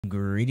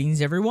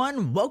Greetings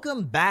everyone,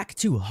 welcome back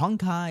to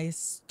Honkai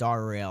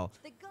Star Rail.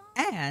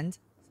 And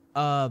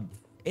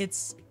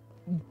it's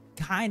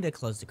kind of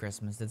close to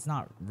Christmas. It's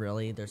not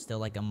really, there's still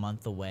like a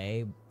month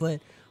away, but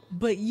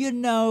you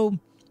know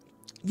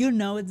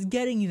it's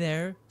getting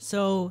there.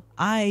 So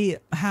I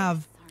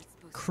have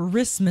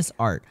Christmas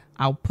art.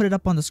 I'll put it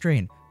up on the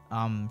screen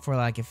for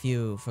like a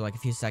few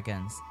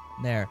seconds.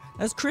 There,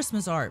 that's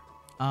Christmas art.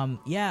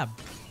 Yeah,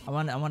 I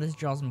wanted to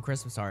draw some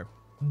Christmas art,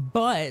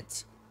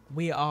 but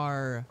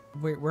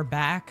we're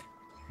back.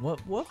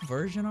 What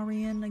version are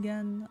we in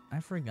again? I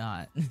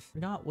forgot.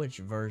 Forgot which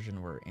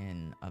version we're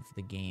in of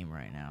the game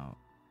right now.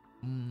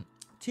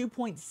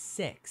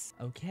 2.6.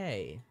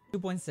 Okay,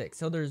 2.6.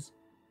 So there's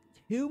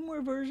two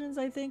more versions,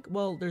 I think.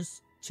 Well,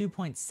 there's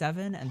 2.7,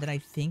 and then I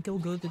think it'll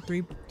go to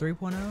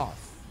 3.0. Oh,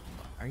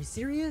 are you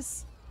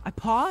serious? I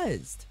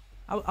paused.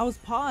 I was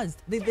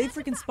paused. They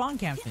freaking spawn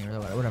camped me or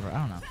whatever. I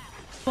don't know.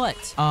 But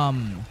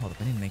hold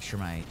up. I need to make sure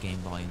my game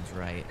volume's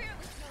right.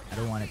 I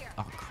don't want it.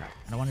 Oh crap!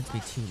 I don't want it to be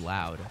too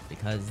loud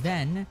because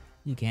then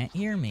you can't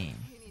hear me.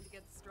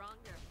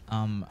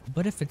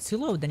 But if it's too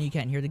low, then you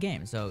can't hear the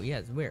game. So yeah,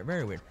 it's weird,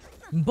 very weird.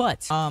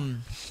 But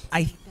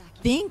I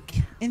think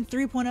in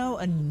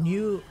 3.0 a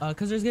new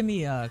because there's gonna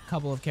be a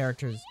couple of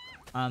characters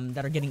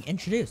that are getting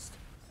introduced,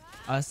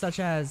 such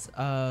as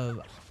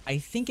I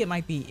think it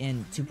might be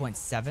in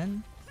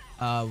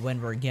 2.7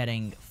 when we're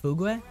getting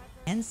Fugue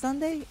and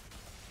Sunday.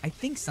 I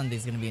think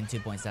Sunday's gonna be in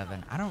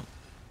 2.7. I don't.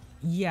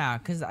 Yeah,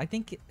 because I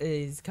think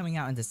it's coming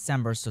out in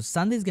December, so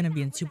Sunday's going to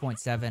be in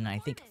 2.7. I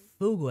think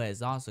Fugue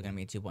is also going to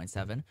be in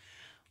 2.7.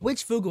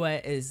 Which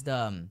Fugue is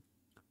the...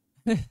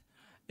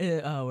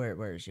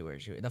 where is she?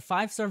 The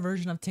 5-star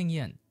version of Ting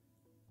Yun.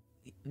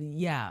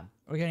 Yeah,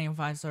 we're getting a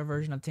 5-star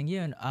version of Ting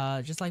Yun.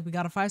 Just like we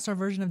got a 5-star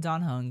version of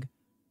Dan Heng.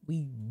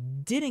 We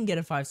didn't get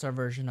a 5-star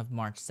version of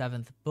March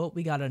 7th, but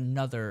we got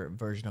another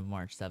version of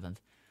March 7th.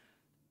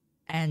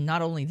 And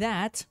not only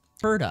that,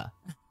 Herda.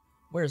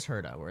 Where's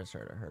Herda?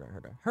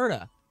 Herda.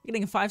 We're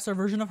getting a 5-star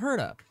version of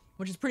Herda,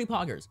 which is pretty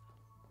poggers.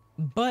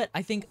 But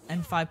I think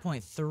in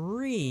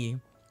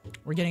 5.3,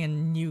 we're getting a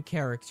new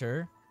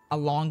character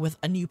along with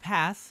a new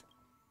path.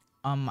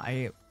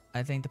 I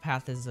think the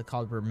path is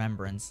called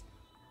Remembrance.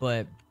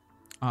 But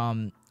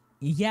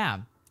yeah,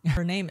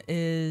 her name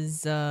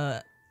is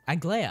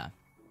Aglaya.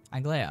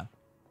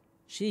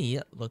 She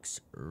looks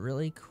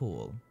really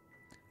cool.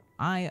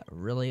 I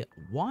really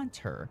want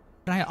her.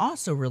 But I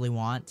also really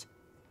want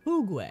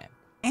Fugue.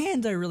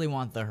 And I really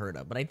want the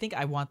Herda, but I think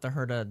I want the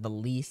Herda the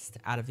least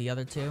out of the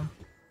other two.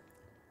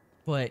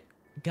 But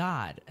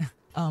God,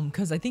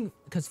 because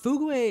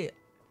Fugue,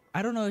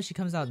 I don't know if she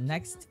comes out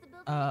next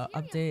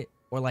update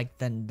or like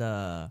then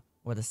the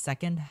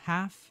second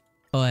half.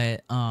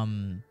 But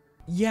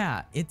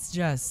yeah, it's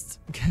just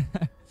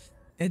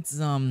it's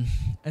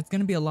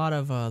gonna be a lot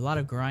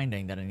of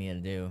grinding that I need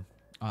to do.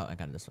 Oh, I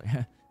got it this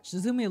way. It's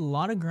just gonna be a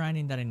lot of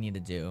grinding that I need to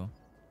do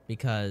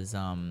because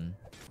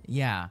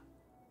yeah.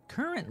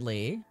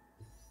 Currently,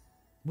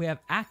 we have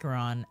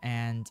Acheron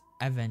and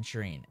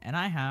Aventurine, and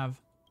I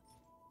have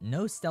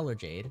no Stellar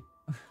Jade.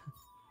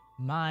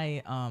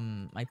 my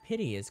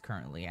pity is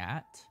currently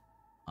at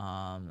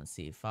let's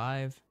see,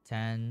 5,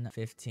 10,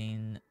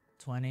 15,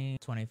 20,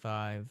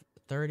 25,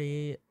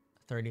 30,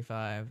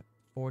 35,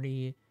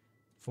 40,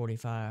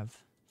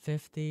 45,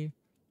 50.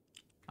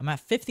 I'm at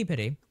 50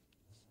 pity.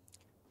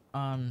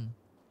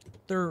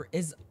 There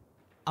is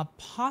a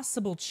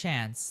possible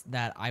chance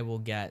that I will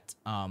get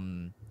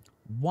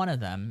one of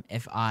them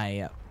if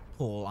I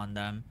pull on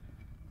them.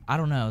 I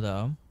don't know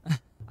though.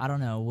 I don't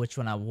know which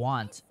one I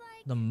want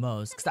the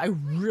most because I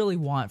really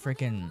want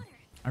crap,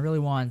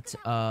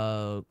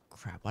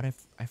 what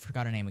if I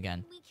forgot her name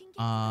again?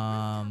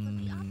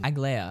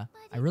 Aglaya.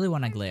 I really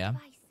want Aglaya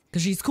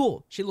because she's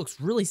cool. She looks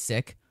really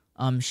sick.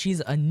 She's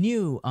a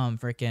new a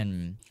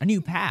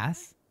new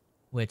path,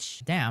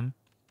 which damn,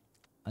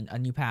 a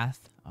new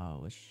path.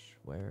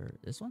 Where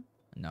this one?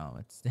 No,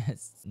 it's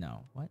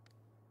no.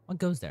 What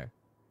goes there?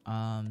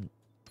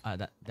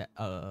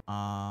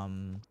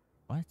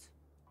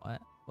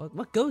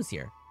 What goes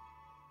here?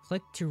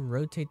 Click to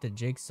rotate the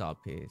jigsaw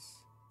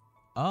piece.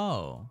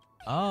 Oh,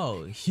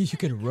 you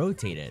can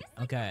rotate it.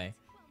 Okay.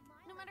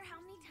 No matter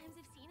how many times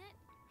I've seen it,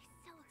 it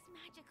still looks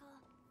magical.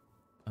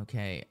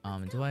 Okay.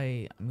 Do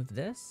I move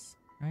this?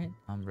 Right?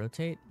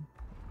 Rotate.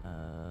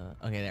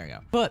 Okay, there we go.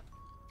 But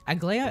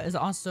Aglaya is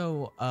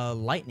also a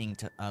lightning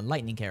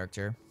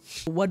character.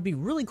 What'd be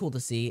really cool to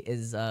see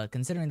is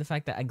considering the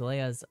fact that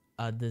Aglaya's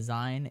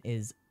design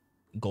is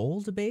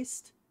gold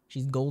based.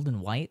 She's gold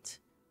and white.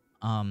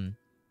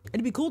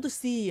 It'd be cool to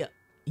see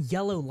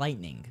yellow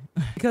lightning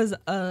because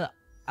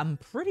I'm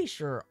pretty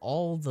sure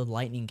all the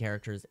lightning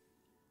characters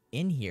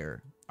in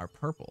here are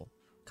purple.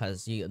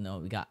 Cause you know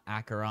we got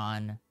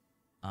Acheron.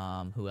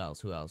 Who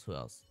else?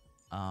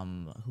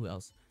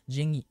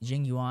 Jing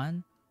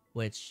Yuan,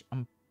 which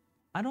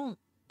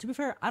to be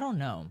fair, I don't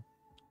know.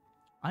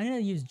 I'm gonna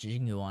use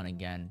Jing Yuan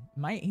again.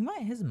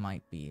 His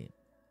might be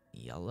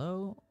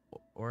yellow,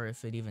 or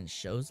if it even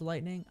shows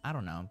lightning. I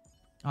don't know.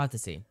 I'll have to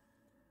see.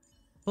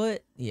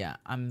 But yeah,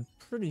 I'm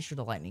pretty sure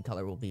the lightning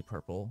color will be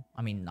purple.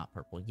 I mean, not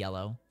purple,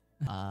 yellow.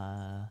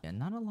 Yeah,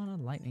 not a lot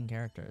of lightning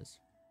characters.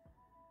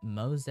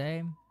 Mose.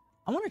 I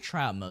want to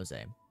try out Mose.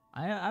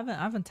 I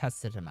haven't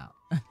tested him out.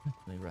 Let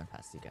me run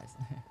past you guys.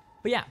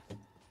 But yeah,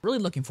 really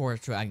looking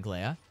forward to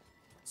Aglaya.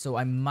 So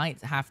I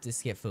might have to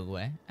skip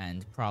Fugwe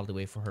and probably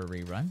wait for her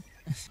rerun.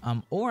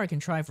 Or I can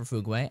try for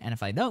Fugwe, and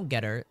if I don't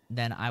get her,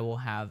 then I will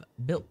have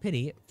Built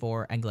Pity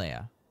for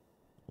Aglaya.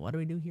 What do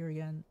we do here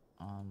again?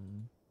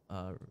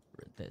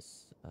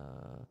 This,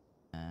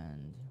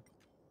 and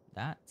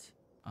that.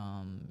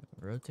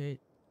 Rotate,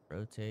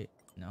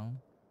 no.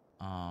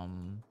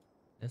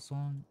 This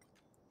one,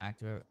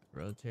 activate,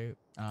 rotate.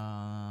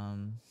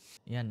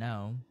 Yeah,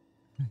 no,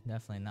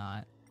 definitely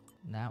not.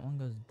 That one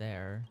goes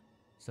there.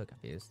 So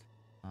confused.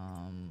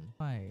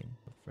 Why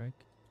the frick?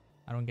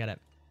 I don't get it.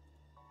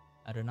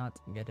 I do not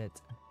get it.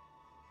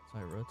 So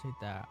I rotate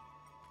that.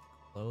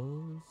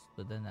 Close,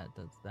 but then that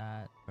does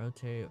that.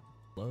 Rotate,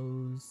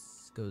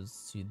 close,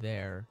 goes to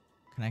there.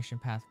 Connection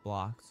path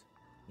blocked.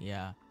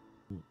 Yeah.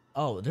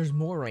 Oh, there's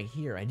more right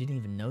here. I didn't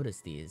even notice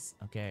these.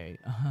 Okay.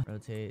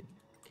 Rotate.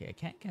 Okay, I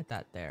can't get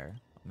that there.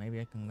 Maybe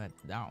I can get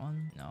that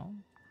one? No?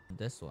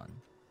 This one.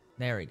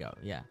 There we go.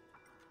 Yeah.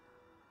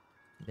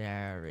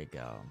 There we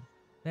go.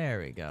 There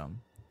we go.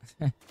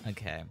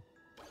 Okay.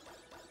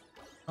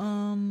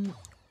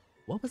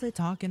 What was I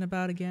talking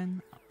about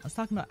again? I was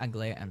talking about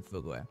Aglaya and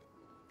Fugwe.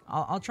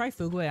 I'll try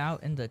Fugwe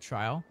out in the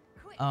trial.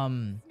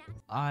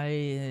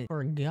 I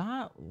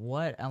forgot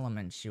what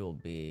element she will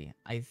be.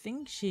 I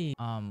think she,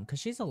 cause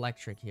she's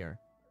electric here,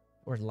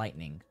 or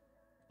lightning.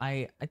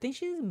 I think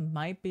she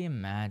might be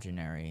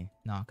imaginary.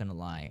 Not gonna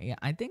lie. Yeah,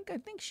 I think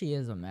she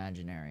is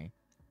imaginary,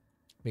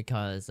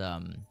 because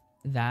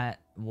that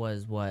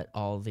was what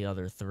all the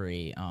other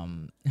three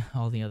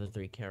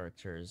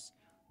characters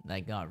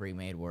that got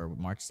remade were.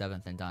 March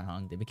 7th and Dan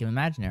Heng. They became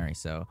imaginary.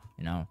 So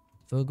you know,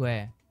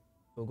 Fugwe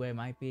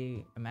might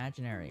be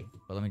imaginary.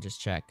 But let me just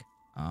check.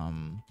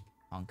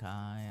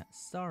 Honkai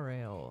Star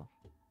Rail.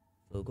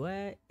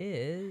 Fugwe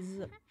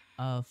is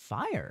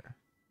fire.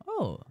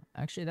 Oh,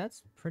 actually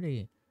that's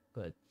pretty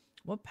good.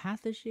 What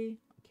path is she?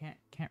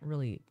 Can't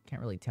really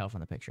tell from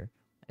the picture.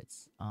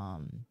 It's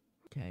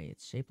okay,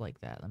 it's shaped like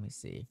that. Let me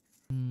see.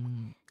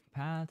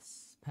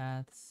 Paths.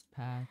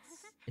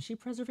 Is she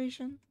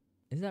preservation?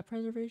 Is that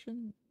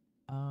preservation?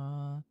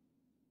 I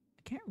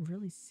can't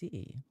really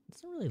see. It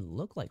doesn't really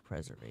look like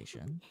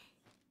preservation.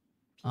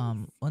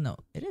 Oh no,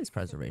 it is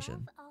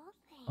preservation.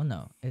 Oh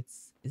no,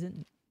 is it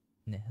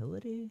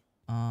nihility?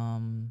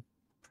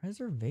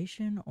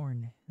 Preservation or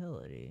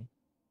nihility?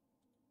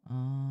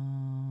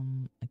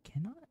 I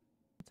cannot,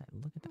 as I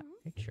look at that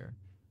picture,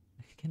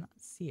 I cannot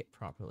see it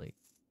properly.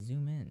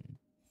 Zoom in.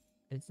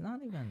 It's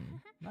not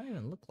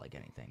even look like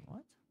anything.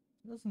 What?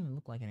 It doesn't even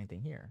look like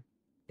anything here.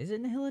 Is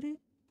it nihility?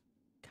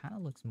 Kind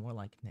of looks more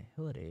like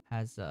nihility.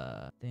 Has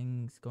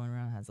things going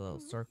around, has a little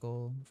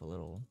circle with a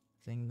little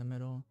thing in the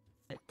middle.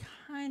 It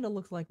kind of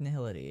looks like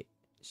nihility.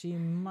 She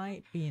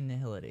might be in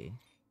nihility.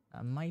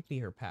 Might be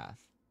her path.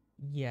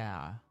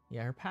 Yeah,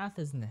 her path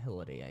is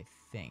nihility, I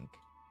think.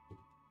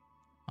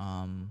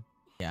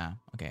 Yeah,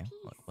 okay.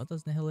 What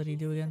does nihility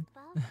do again?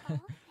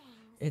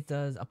 It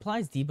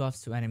applies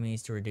debuffs to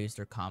enemies to reduce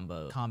their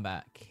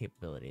combat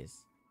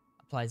capabilities.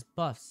 Applies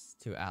buffs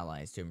to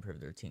allies to improve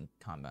their team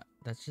combat.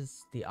 That's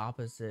just the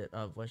opposite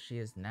of what she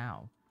is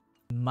now.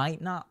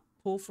 Might not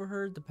pull for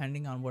her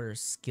depending on what her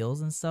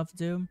skills and stuff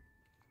do.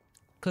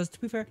 Because to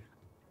be fair,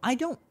 I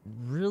don't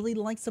really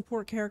like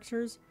support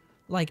characters,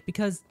 like,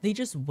 because they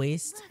just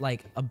waste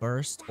like a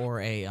burst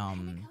or a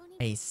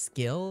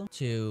skill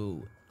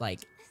to like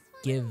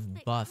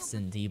give buffs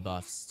and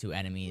debuffs to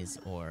enemies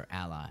or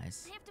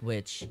allies,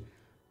 which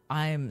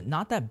I'm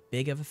not that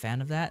big of a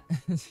fan of that.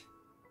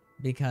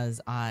 Because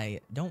I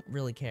don't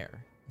really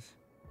care.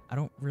 I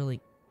don't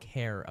really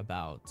care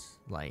about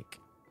like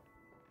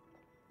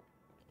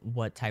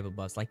what type of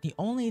buffs. Like the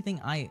only thing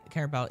I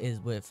care about is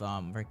with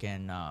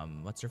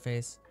freaking what's her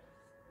face?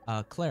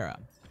 Clara.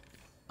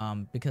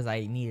 Because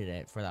I needed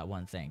it for that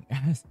one thing.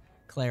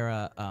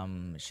 Clara,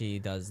 she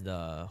does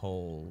the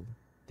whole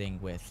thing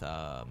with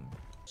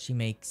she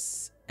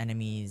makes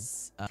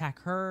enemies attack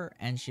her,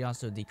 and she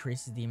also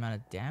decreases the amount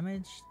of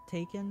damage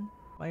taken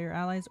by your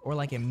allies, or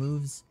like it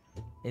moves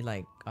it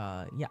like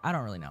yeah, I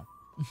don't really know.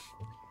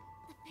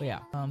 But yeah,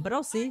 but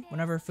I'll see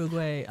whenever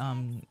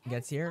Fugwe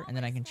gets here, and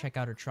then I can check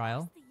out her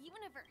trial.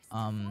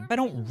 If I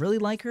don't really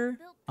like her,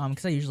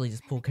 because I usually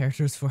just pull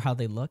characters for how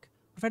they look.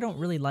 If I don't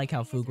really like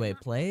how Fugwe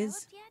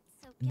plays,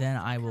 then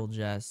I will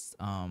just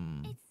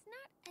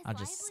I'll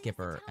just skip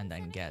her and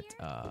then get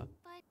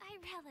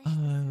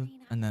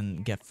and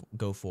then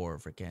go for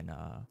freaking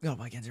oh,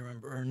 I can't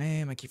remember her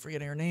name. I keep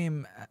forgetting her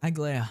name.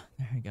 Aglaya.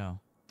 There we go.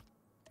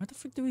 Where the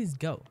frick do these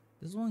go?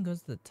 This one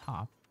goes to the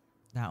top.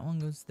 That one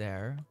goes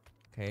there.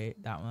 Okay,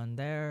 that one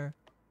there.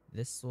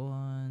 This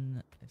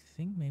one, I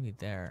think maybe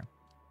there.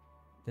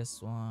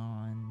 This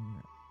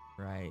one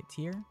right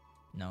here.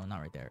 No,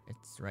 not right there.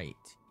 It's right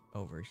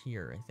over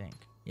here, I think.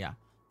 Yeah.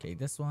 Okay,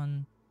 this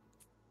one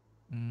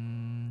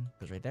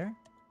goes right there.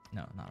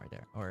 No, not right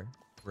there. Or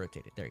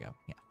rotate it. There you go.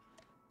 Yeah.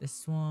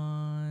 This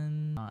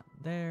one, not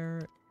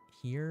there.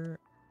 Here,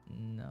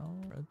 no.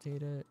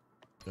 Rotate it.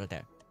 Right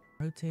there.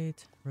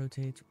 Rotate,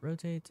 rotate,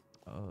 rotate.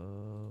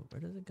 Oh, where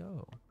does it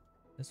go?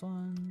 This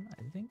one,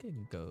 I think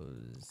it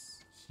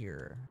goes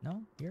here.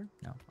 No, here?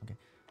 No. Okay.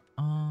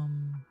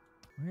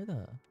 Where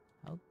the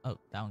hell? Oh,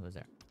 that one goes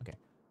there. Okay.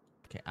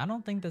 Okay, I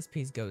don't think this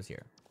piece goes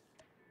here.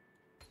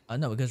 Oh,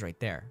 no, it goes right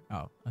there.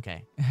 Oh,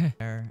 okay.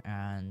 There,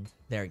 and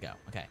there we go.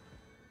 Okay.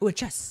 Ooh, a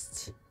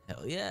chest.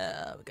 Hell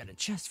yeah, we got a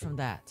chest from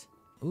that.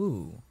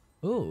 Ooh.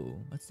 Ooh,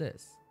 what's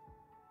this?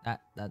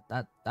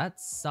 That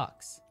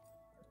sucks.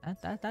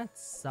 That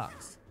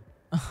sucks.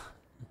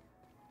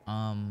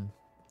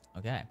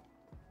 Okay.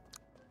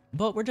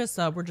 But we're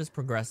just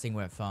progressing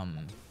with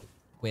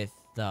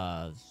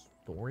the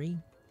story.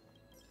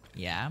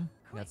 Yeah.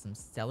 Got some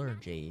stellar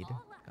jade.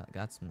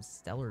 Got some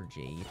stellar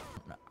jade.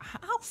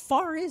 How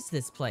far is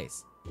this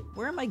place?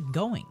 Where am I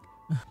going?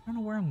 I don't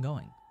know where I'm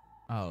going.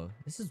 Oh,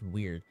 this is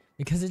weird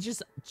because it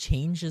just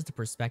changes the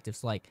perspective.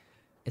 So like,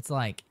 it's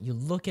like you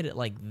look at it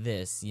like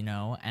this, you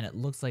know, and it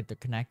looks like they're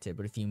connected.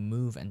 But if you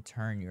move and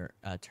turn your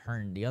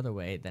turn the other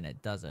way, then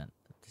it doesn't.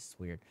 This is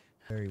weird.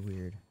 Very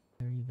weird.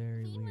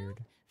 Very weird.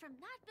 From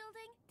that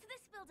building to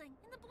this building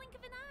in the blink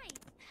of an eye.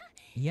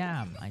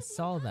 Yeah, I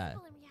saw that.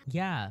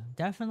 Yeah,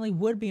 definitely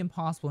would be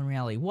impossible in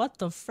reality. What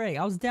the frick?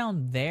 I was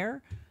down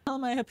there? How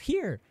am I up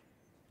here?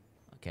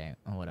 Okay,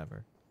 oh,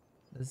 whatever.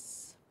 The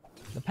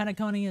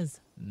Penacony is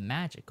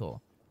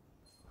magical.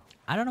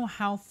 I don't know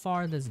how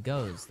far this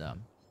goes though.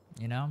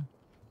 You know,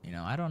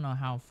 I don't know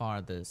how far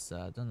this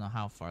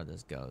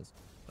goes.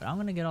 But I'm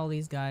gonna get all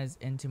these guys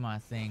into my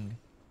thing,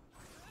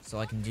 so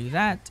I can do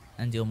that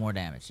and deal more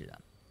damage to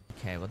them.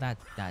 Okay, well that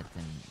didn't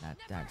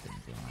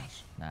do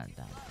much.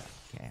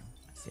 Okay, I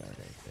see how it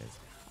is.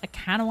 I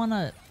kind of want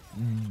a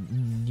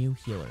new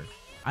healer.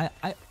 I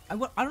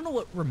don't know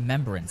what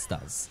Remembrance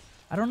does.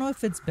 I don't know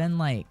if it's been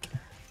like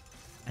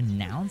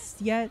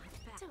announced yet,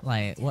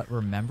 like what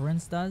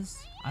Remembrance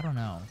does. I don't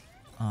know.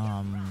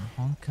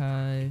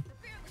 Honkai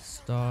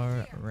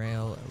Star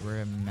Rail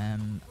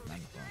Remembrance.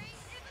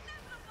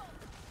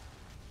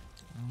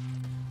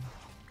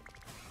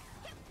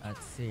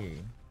 Let's see.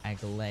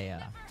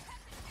 Agalea.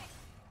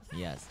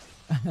 Yes.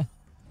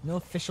 No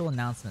official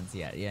announcements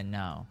yet. Yeah,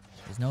 no.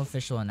 There's no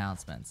official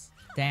announcements.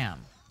 Damn.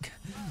 I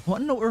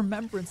want to know what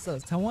Remembrance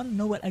does. I want to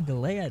know what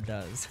Agalea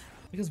does.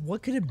 Because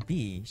what could it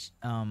be?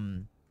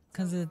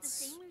 Because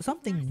it's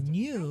something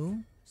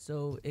new.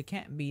 So it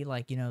can't be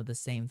like, you know, the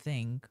same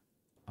thing.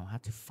 Oh, I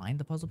have to find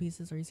the puzzle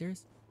pieces? Are you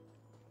serious?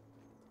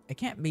 It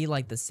can't be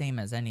like the same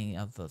as any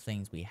of the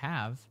things we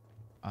have.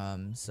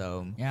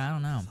 So yeah, I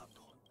don't know.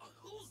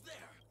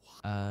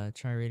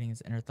 Try reading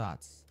his inner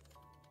thoughts.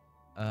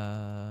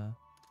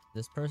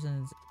 This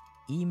person's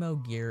emo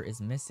gear is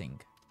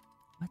missing.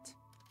 What?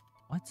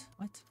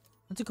 I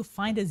have to go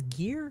find his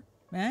gear?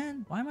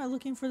 Man, why am I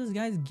looking for this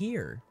guy's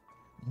gear?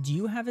 Do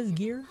you have his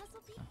gear?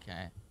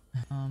 Okay.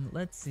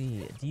 Let's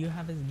see. Do you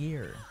have his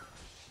gear?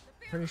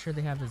 Pretty sure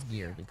they have his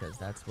gear because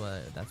that's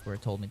where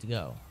it told me to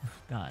go.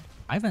 God.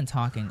 I've been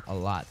talking a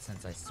lot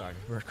since I started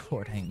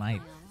recording. My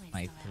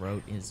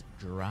throat is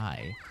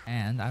dry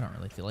and I don't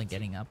really feel like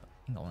getting up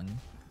and going to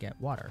get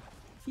water.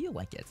 Feel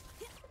like it.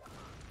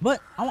 But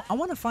I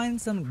want to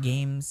find some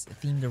games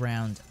themed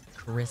around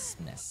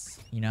Christmas,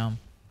 you know?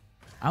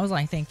 I was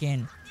like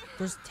thinking,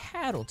 there's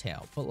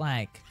Tattletale, but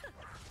like,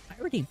 I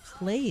already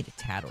played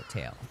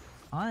Tattletale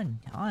on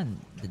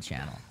the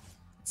channel.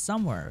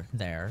 Somewhere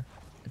there.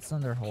 It's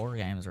under horror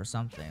games or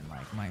something,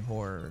 like my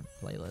horror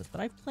playlist.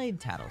 But I've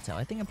played Tattletale.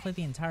 I think I played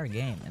the entire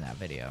game in that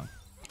video.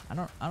 I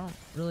don't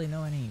really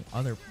know any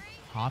other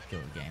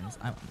popular games.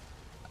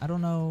 I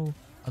don't know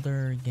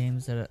other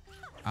games that are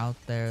out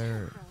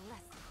there.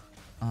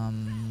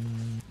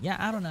 Yeah,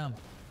 I don't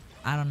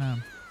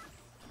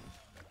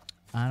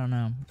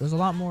know. There's a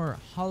lot more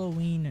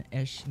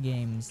Halloween-ish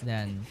games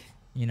than,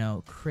 you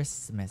know,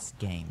 Christmas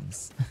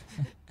games.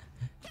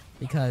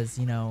 Because,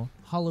 you know,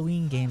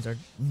 Halloween games are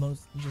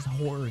most just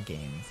horror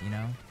games, you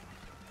know?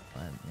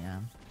 But, yeah.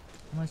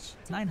 How much?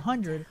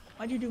 900?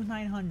 Why'd you do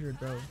 900,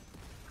 bro?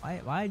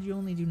 Why'd you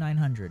only do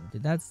 900?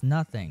 Dude, that's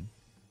nothing.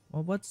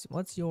 Well, what's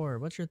your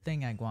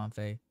thing at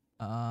Guanfei?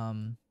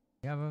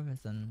 You have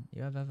everything.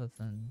 You have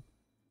everything.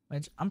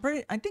 Which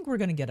I think we're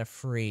gonna get a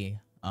free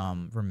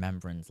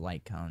Remembrance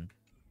light cone.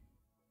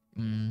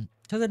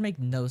 Cause it'd make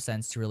no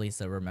sense to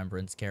release a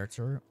Remembrance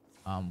character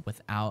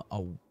without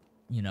a,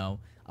 you know,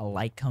 a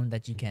light cone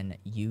that you can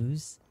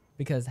use.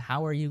 Because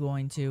how are you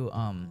going to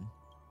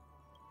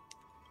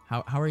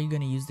how are you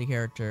gonna use the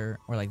character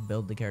or like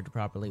build the character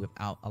properly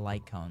without a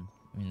light cone?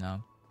 You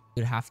know,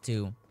 you'd have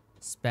to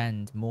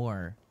spend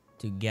more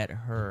to get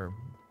her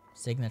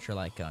signature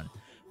light cone.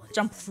 Which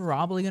I'm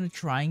probably gonna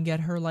try and get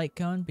her light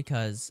cone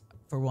because,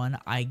 for one,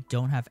 I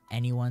don't have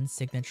anyone's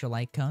signature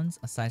light cones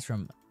aside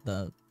from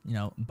the, you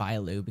know,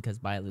 Bailu, because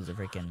Bailu's a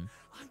freaking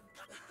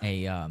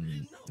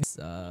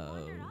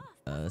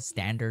a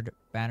standard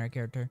banner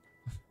character.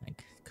 I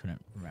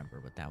couldn't remember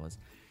what that was.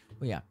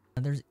 But yeah,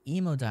 and there's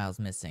emo dials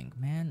missing.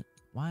 Man,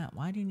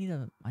 Why do you need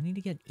a? I need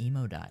to get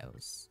emo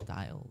dials.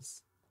 That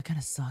kind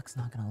of sucks.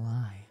 Not gonna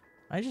lie.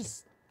 I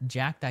just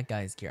jacked that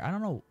guy's gear. I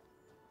don't know.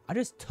 I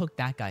just took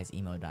that guy's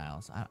emo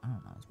dials. I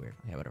don't know. It's weird.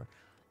 Okay, whatever.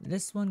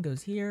 This one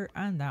goes here,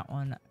 and that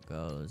one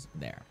goes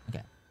there.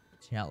 Okay.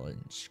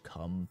 Challenge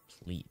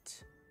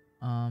complete.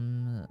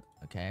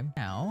 Okay.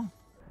 Now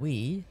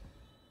we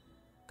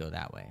go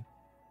that way.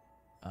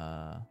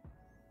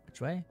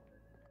 Which way?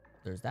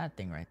 There's that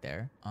thing right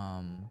there.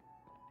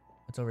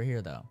 What's over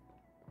here though?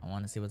 I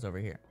want to see what's over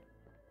here.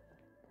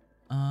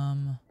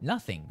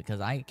 Nothing,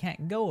 because I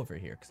can't go over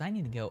here because I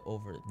need to go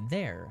over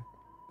there.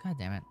 God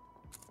damn it.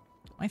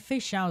 My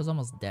face Shao is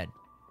almost dead.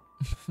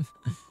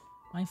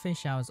 My face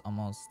Shao is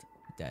almost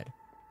dead.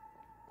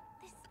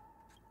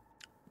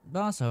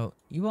 But also,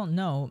 you won't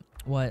know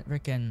what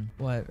frickin'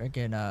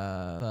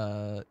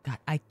 God,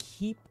 I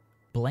keep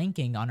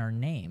blanking on her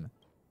name.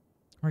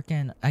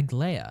 Frickin'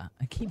 Aglaya.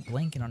 I keep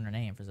blanking on her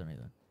name for some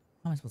reason.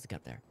 How am I supposed to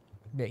get there?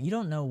 Yeah, you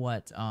don't know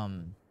what,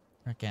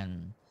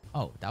 frickin'...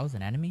 Oh, that was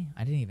an enemy?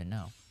 I didn't even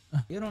know.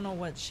 You don't know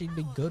what she'd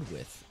be good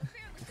with.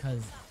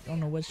 Because you don't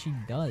know what she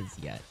does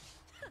yet.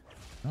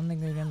 I don't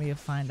think we're gonna be able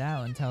to find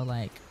out until,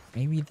 like,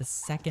 maybe the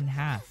second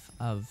half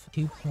of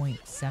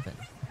 2.7.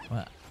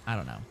 Well, I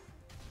don't know.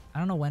 I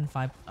don't know when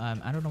I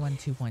don't know when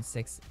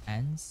 2.6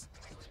 ends.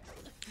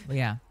 But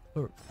yeah,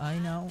 I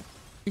know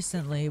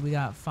recently we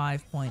got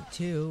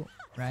 5.2,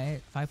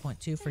 right?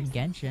 5.2 for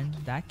Genshin.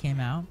 That came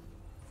out.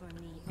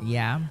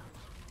 Yeah.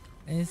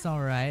 It's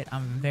alright.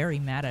 I'm very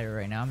mad at it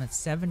right now. I'm at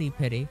 70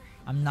 pity.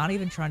 I'm not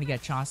even trying to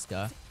get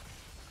Chaska.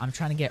 I'm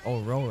trying to get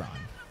Auroron.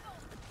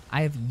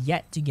 I have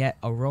yet to get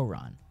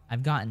Auroron.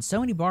 I've gotten so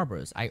many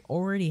Barbaras. I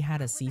already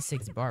had a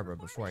C6 Barbara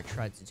before I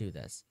tried to do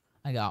this.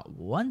 I got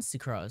one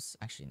Sucrose.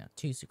 Actually, no,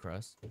 two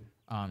Sucrose.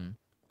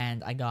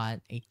 And I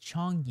got a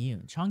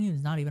Chongyun.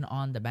 Chongyun's not even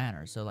on the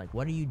banner. So, like,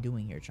 what are you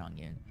doing here,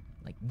 Chongyun?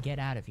 Like, get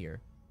out of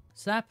here.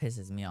 So that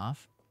pisses me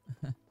off.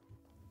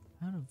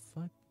 How the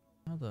fuck?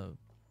 How the...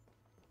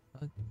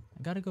 I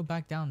gotta go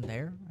back down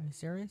there? Are you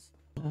serious?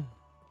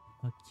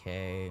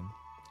 Okay.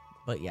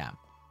 But yeah.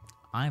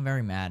 I'm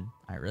very mad.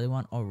 I really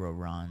want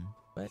Auroron.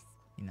 But,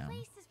 you know.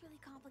 Place is really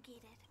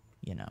complicated.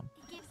 You know.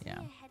 It gives me a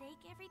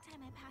headache every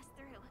time I pass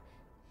through.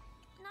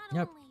 Not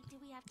Yep. only do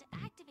we have to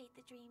activate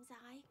the Dream's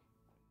Eye,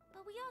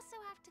 but we also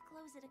have to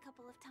close it a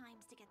couple of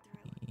times to get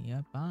through.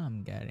 Yep,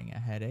 I'm getting a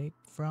headache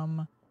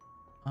from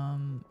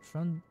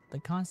the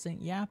constant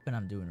yapping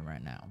I'm doing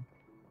right now.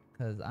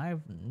 Because I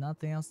have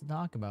nothing else to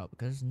talk about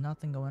because there's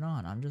nothing going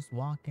on. I'm just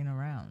walking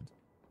around.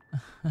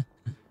 I'm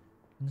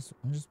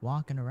just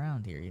walking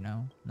around here, you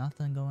know?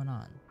 Nothing going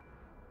on.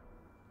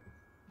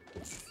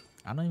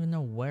 I don't even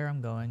know where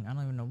I'm going. I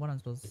don't even know what I'm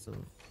supposed to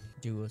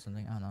do or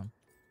something. I don't know.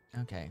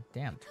 Okay,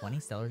 damn,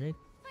 20 Stellar Jade?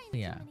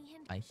 Yeah,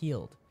 I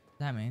healed.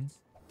 That means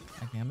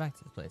I can come back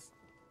to this place.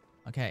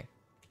 Okay.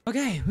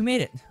 Okay, we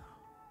made it. This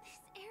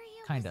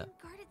area Kinda.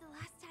 wasn't guarded the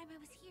last time I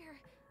was here.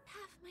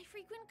 Half my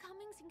frequent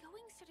comings and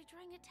goings started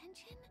drawing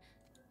attention.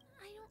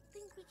 I don't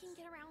think we can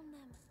get around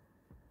them.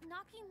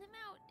 Knocking them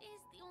out is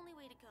the only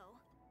way to go.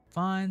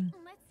 Fine.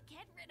 Let's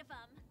get rid of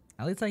them.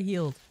 At least I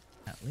healed.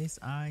 At least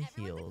I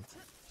healed.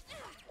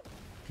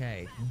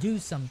 Okay, do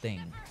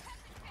something.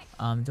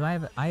 I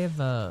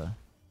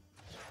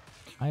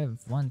have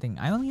one thing.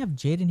 I only have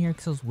Jade in here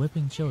because I was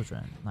whipping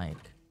children. Like,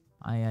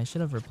 I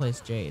should have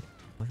replaced Jade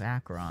with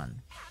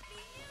Acheron.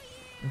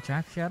 Which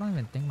actually, I don't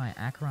even think my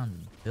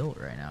Acheron's built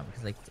right now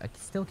because like I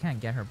still can't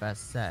get her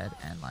best set,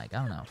 and like I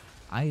don't know.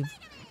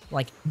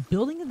 Like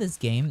building in this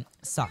game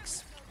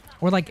sucks,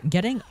 or like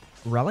getting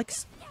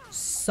relics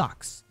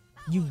sucks.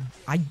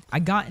 I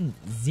gotten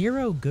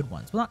 0 good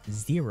ones. Well, not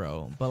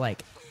 0, but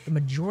like the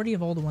majority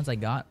of all the ones I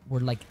got were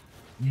like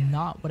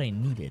not what I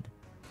needed.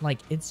 Like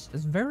it's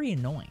very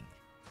annoying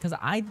because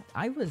I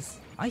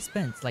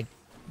spent like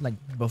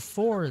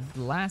before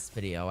the last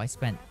video I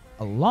spent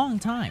a long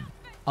time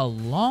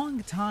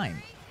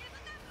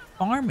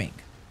farming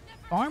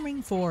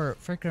for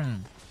freaking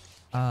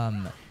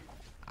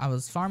I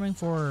was farming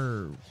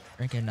for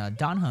freaking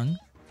Danheng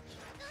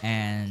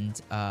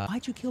and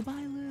why'd you kill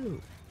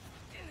Bailu?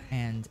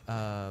 And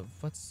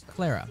what's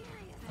Clara?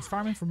 I was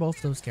farming for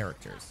both those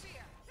characters.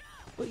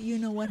 But you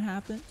know what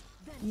happened?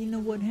 You know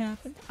what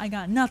happened? I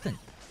got nothing.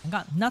 I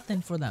got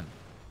nothing for them.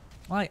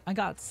 Well, I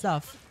got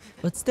stuff,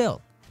 but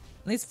still.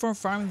 At least for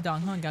farming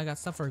Danheng, I got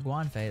stuff for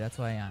Guanfei. That's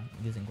why I'm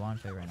using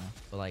Guanfei right now.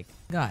 But like,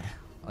 God,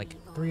 like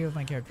 3 of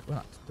my characters, well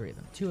not 3 of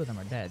them, 2 of them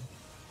are dead.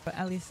 But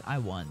at least I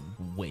won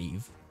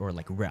wave, or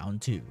like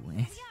round 2.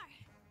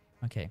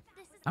 Okay,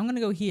 I'm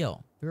gonna go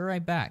heal. Be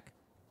right back.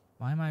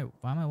 Why am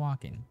I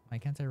walking? Why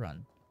can't I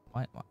run?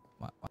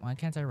 Why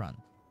can't I run?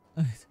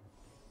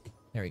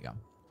 There we go.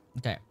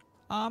 Okay,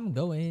 I'm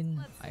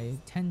going. I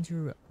tend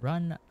to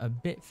run a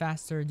bit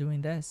faster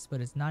doing this,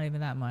 but it's not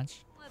even that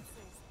much.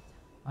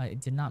 I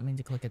did not mean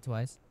to click it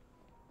twice.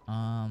 Where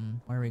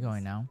are we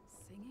going now?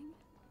 Singing?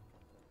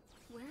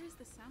 Where is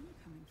the sound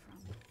coming from?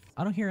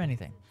 I don't hear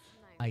anything.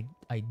 I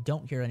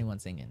don't hear anyone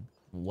singing.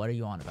 What are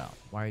you on about?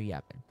 Why are you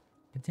yapping?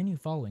 Continue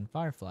following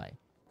Firefly.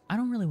 I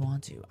don't really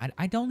want to.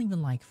 I don't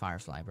even like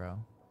Firefly, bro.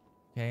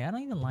 Okay, I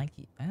don't even like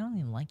you. I don't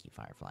even like you,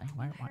 Firefly.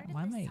 Why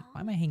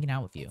am I hanging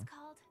out with you? It's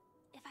called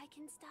 "If I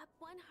Can Stop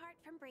One Heart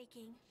from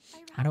Breaking" by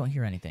Robin. I don't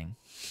hear anything.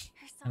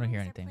 Her I don't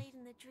hear songs anything. are played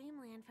in the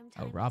Dreamland from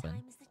Oh, time Robin. to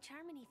time as the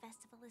Charmony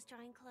Festival is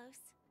drawing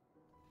close.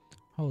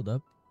 Hold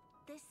up.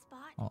 This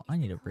spot Oh, is I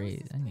need the to raise.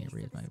 closest I need to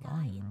place raise the my sky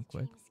volume in real the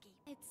quick.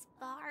 dreamscape. It's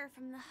far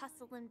from the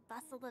hustle and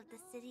bustle of the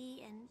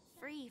city and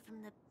free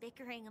from the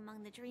bickering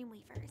among the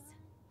Dreamweavers.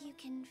 You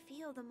can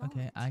feel the moment.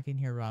 Okay, I can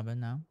hear Robin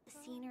now. The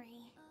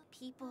scenery,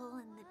 people,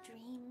 and the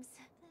dreams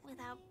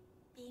without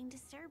being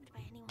disturbed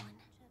by anyone.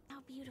 How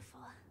beautiful.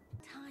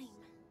 Time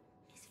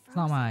is It's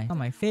not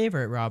my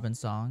favorite Robin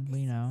song, but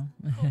you know.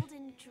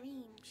 golden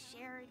dream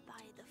shared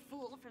by the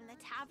fool from the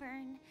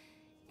tavern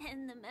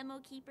and the memo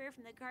keeper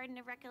from the Garden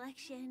of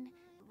Recollection,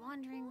 the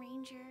Wandering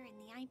Ranger and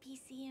the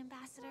IPC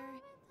ambassador,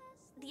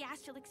 the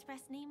Astral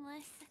Express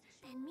Nameless,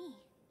 and me.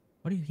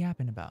 What are you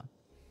yapping about?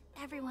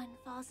 Everyone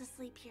falls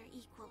asleep here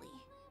equally,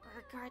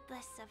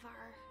 regardless of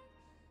our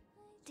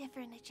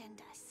different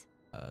agendas.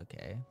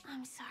 Okay.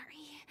 I'm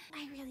sorry.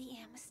 I really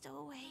am a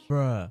stowaway.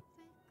 Bruh.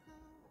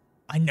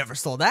 I never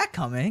saw that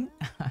coming.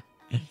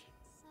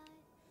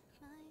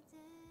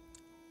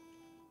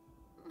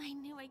 I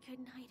knew I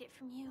couldn't hide it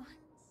from you.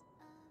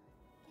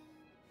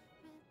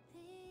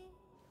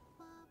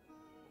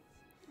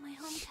 My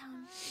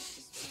hometown was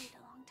destroyed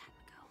a long time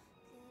ago.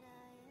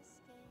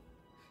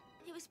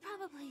 It was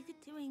probably the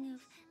doing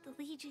of the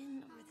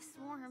Legion or the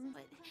Swarm,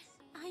 but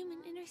I'm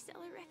an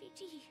interstellar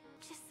refugee,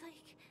 just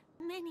like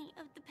many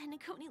of the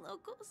Penacony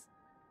locals.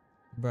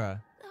 Bruh.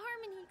 The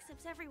Harmony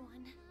accepts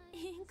everyone,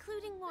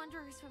 including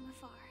wanderers from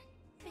afar.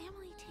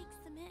 Family takes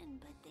them in,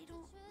 but they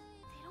don't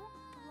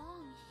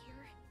belong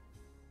here.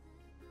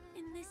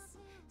 In this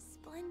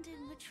splendid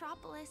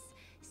metropolis,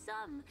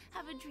 some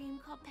have a dream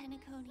called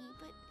Penacony,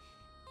 but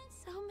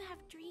some have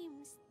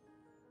dreams.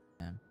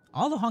 Yeah.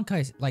 All the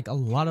Honkai, like a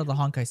lot of the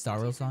Honkai Star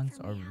Rail songs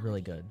are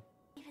really good.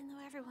 Even though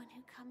everyone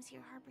who comes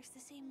here harbors the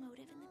same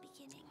motive in the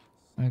beginning.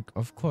 Like,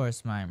 of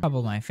course, couple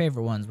of my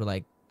favorite ones were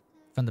like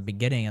from the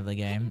beginning of the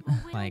game, People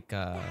will like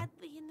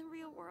badly in the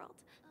real world.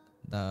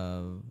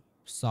 the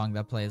song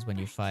that plays when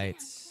you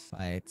fight.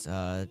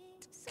 So,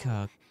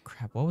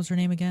 Crap. What was her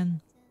name again?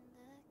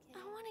 I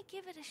want to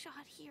give it a shot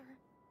here.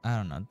 I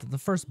don't know. The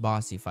first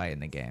boss you fight in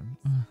the game.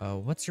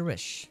 What's your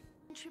wish?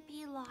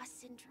 Entropy loss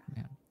syndrome.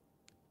 Yeah.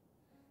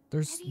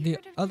 There's Have you the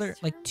heard of other,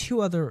 this like term?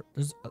 two other.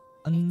 There's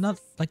another,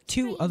 like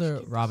two strange other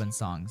condition. Robin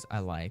songs I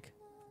like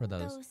for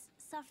those. Those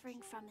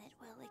suffering from it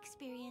will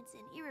experience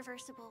an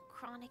irreversible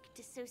chronic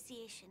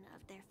dissociation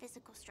of their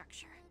physical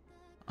structure.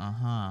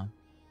 Uh-huh.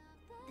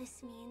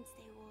 This means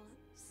they will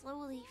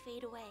slowly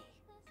fade away,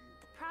 and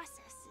the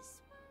process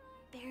is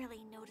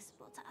barely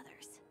noticeable to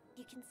others.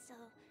 You can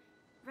still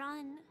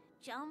run,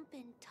 jump,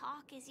 and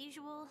talk as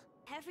usual.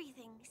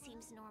 Everything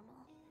seems normal.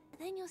 But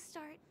then you'll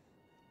start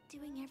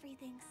doing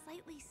everything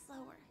slightly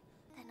slower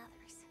than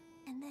others.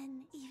 And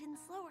then even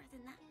slower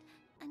than that,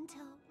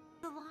 until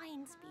the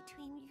lines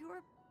between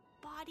your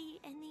body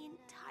and the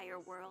entire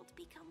world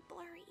become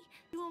blurry.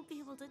 You won't be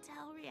able to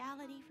tell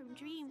reality from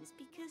dreams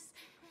because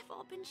they've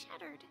all been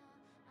shattered.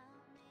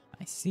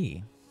 I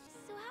see.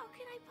 So how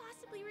can I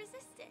possibly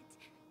resist it?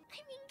 I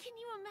mean, can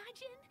you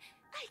imagine?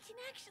 I can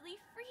actually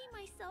free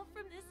myself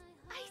from this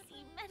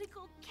icy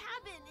medical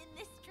cabin in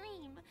this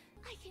dream.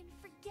 I can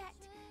forget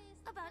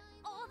about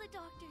all the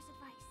doctor's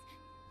advice.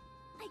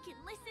 I can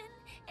listen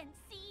and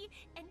see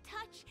and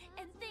touch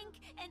and think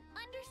and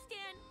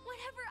understand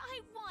whatever I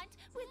want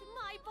with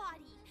my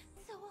body.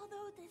 So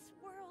although this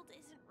world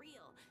isn't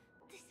real,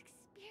 this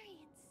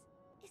experience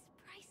is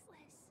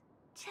priceless.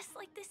 Just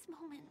like this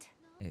moment.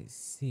 I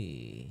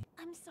see.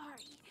 I'm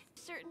sorry.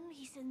 For certain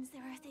reasons,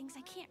 there are things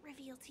I can't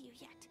reveal to you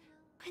yet.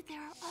 But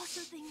there are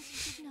also things you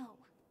should know.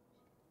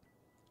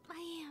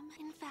 I am,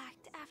 in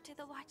fact, after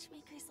the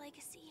Watchmaker's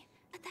legacy.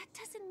 But that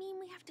doesn't mean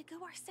we have to go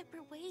our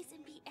separate ways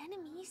and be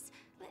enemies.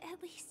 But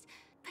at least,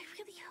 I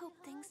really hope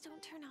things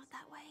don't turn out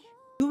that way.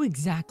 Who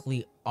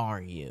exactly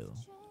are you?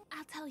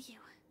 I'll tell you.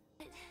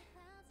 But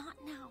not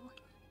now.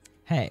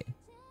 Hey,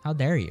 how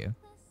dare you?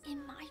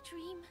 In my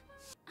dream,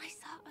 I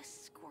saw a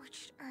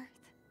scorched earth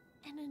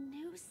and a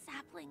new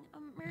sapling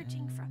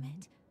emerging from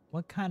it.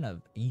 What kind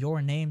of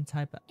your name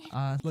type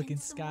looking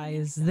It's the sky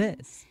morning is sun.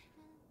 this?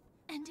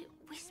 And it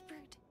whispered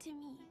to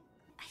me.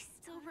 I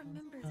still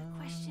remember the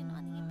question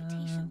on the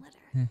invitation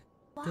letter.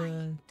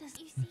 Why does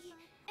you see?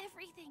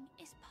 Everything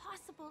is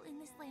possible in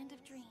this land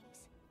of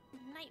dreams. The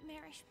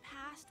nightmarish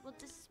past will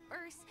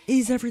disperse.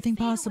 Is and everything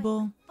fade away possible?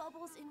 like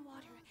bubbles in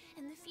water,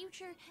 and the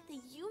future that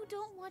you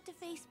don't want to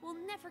face will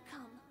never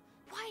come.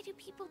 Why do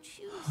people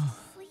choose to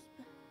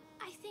sleep?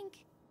 I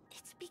think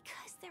it's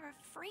because they're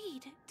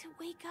afraid to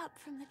wake up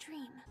from the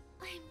dream.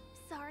 I'm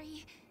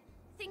sorry.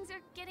 Things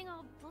are getting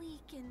all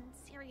bleak and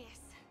serious.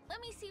 Let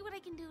me see what I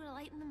can do to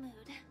lighten the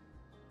mood.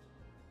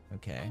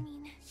 Okay. I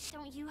mean,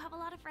 don't you have a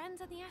lot of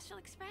friends on the Astral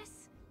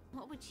Express?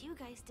 What would you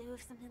guys do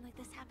if something like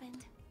this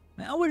happened?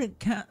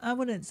 I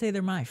wouldn't say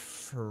they're my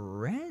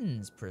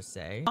friends per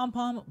se. Pom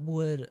Pom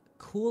would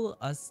cool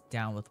us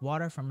down with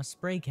water from a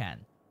spray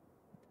can.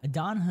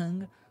 Dan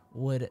Heng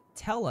would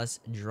tell us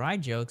dry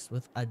jokes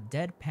with a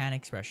deadpan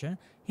expression.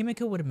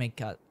 Himiko would make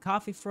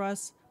coffee for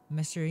us.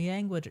 Mr.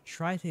 Yang would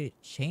try to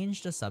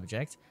change the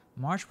subject.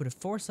 March would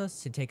force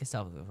us to take a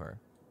selfie with her.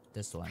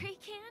 This one. Spray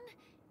can?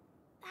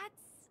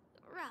 That's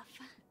rough.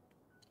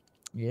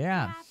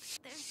 Yeah. Perhaps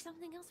there's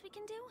something else we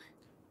can do?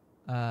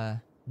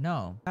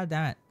 No. God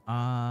damn it.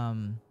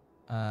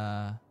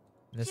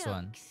 This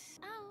one. Jokes.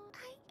 Oh,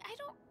 I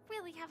don't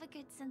really have a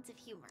good sense of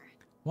humor.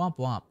 Womp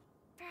womp.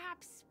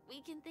 Perhaps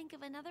we can think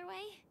of another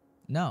way?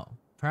 No.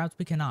 Perhaps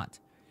we cannot.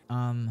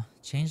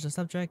 Change the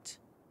subject?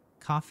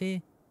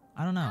 Coffee?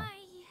 I don't know. I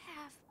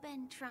have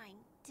been trying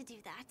to do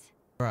that,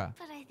 Bruh.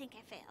 but I think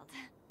I failed.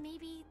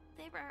 Maybe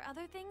there are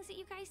other things that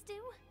you guys do?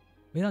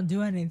 We don't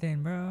do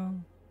anything, bro.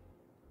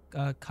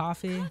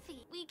 Coffee?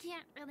 Coffee. We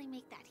can't really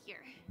make that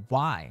here.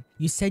 Why?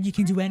 You said you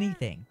can do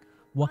anything.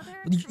 What? Other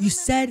You crew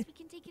said members we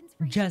can take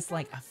inspiration just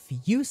like from? a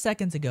few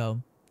seconds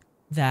ago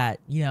that,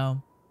 you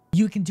know,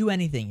 you can do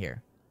anything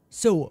here.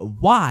 So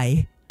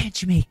why can't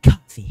you make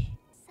coffee?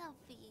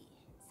 Selfie.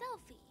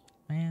 Selfie.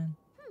 Man.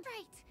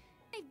 Right.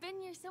 I've been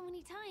here so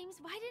many times.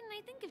 Why didn't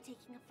I think of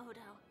taking a photo?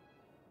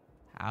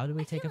 How do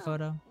we I take a feel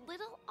photo?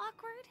 Little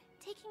awkward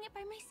taking it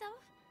by myself.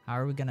 How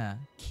are we gonna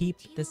keep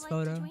Would you this like to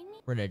photo? join me?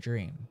 Or the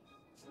dream?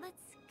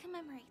 Let's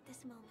commemorate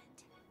this moment.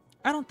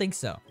 I don't think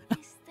so.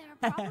 Is there a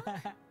problem?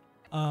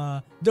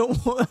 I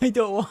don't want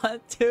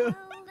to.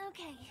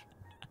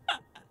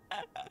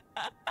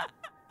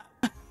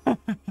 Well,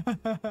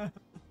 okay.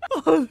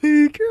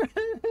 Holy crap.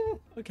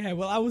 Okay,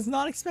 well, I was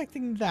not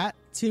expecting that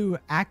to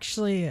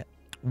actually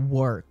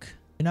work.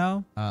 You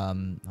know?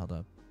 Hold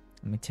up.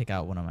 Let me take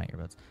out one of my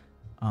earbuds.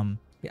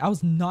 I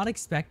was not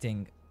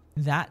expecting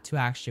that to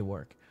actually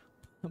work.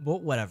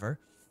 But whatever.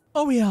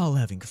 Are we all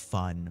having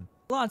fun?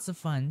 Lots of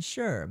fun,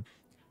 sure.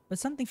 But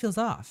something feels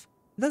off.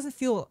 It doesn't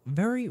feel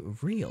very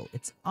real.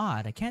 It's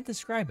odd. I can't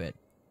describe it.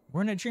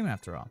 We're in a dream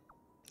after all.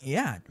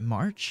 Yeah,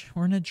 March.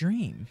 We're in a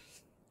dream.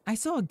 I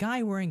saw a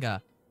guy wearing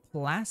a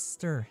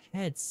plaster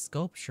head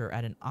sculpture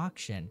at an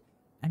auction,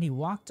 and he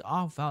walked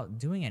off without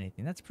doing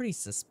anything. That's pretty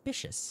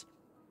suspicious.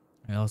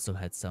 I also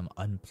had some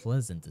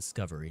unpleasant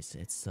discoveries.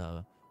 It's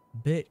a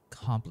bit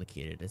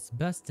complicated. It's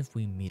best if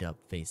we meet up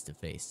face to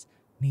face.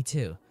 Me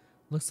too.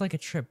 Looks like a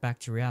trip back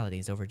to reality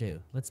is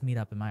overdue. Let's meet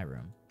up in my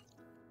room.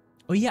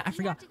 Oh yeah, I You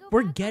forgot. have to go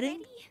We're back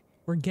getting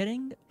already? I feel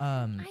like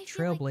going back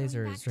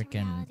Trailblazer's to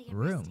freaking reality and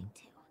room. resting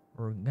too.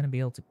 We're gonna be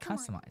able to Come on.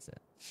 customize it.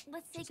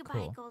 Let's say Which is goodbye,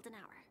 cool. Golden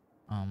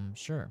Hour.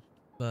 Sure.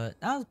 But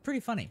that was pretty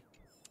funny.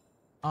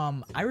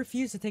 I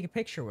refused to take a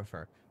picture with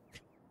her.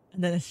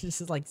 And then it's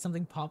just like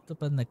something popped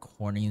up in the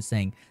corner you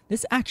saying,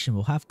 this action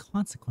will have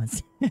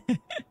consequences.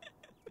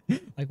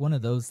 Like one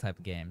of those type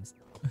of games.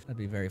 That'd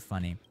be very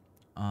funny.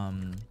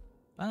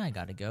 But I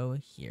gotta go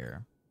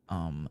here.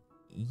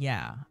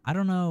 Yeah. I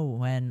don't know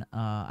when,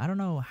 I don't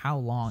know how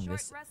long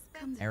this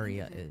Come to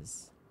area think of it,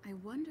 is. I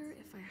wonder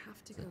if I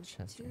have to There's a go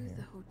chest to right here.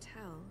 the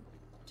hotel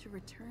to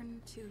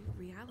return to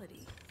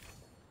reality.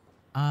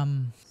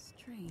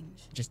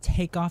 Strange. Just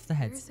take off the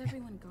Where's headset.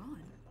 everyone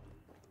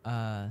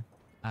gone?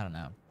 I don't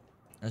know.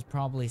 There's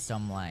probably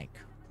some like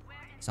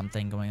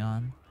something going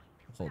on.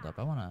 Hold up,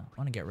 I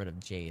wanna get rid of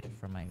Jade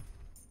from my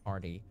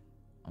party.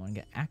 I wanna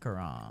get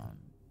Acheron.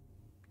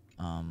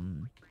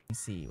 Let's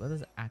see, what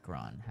does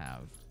Acheron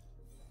have?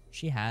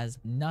 She has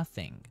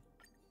nothing.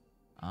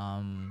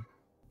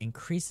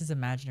 Increases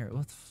imaginary.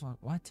 What the fuck?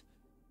 What?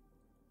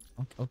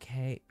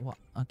 Okay. Well,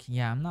 okay.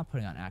 Yeah, I'm not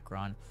putting on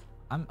Acheron.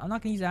 I'm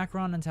not gonna use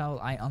Acheron until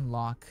I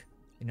unlock,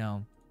 you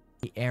know,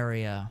 the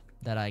area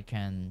that I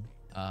can,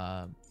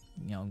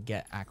 you know,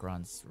 get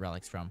Acheron's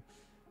relics from.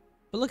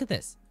 But look at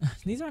this.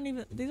 These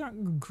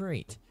aren't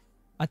great.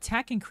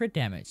 Attack and crit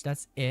damage.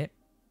 That's it.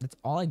 That's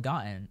all I've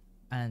gotten.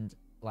 And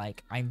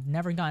like, I've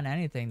never gotten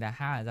anything that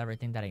has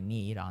everything that I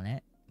need on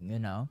it, you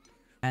know.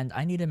 And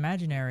I need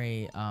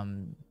imaginary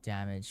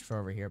damage for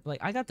over here. But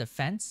like, I got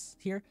defense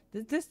here.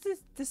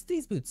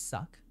 These boots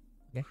suck.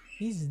 Okay,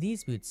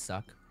 these boots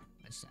suck.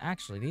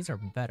 Actually, these are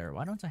better.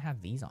 Why don't I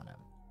have these on him?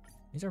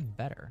 These are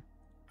better.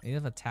 These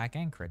have attack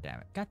and crit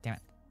damage. God damn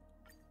it.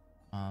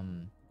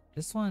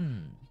 This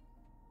one,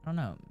 I don't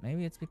know.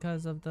 Maybe it's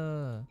because of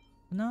the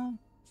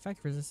effect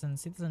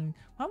resistance. It doesn't.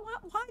 Why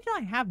do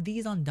I have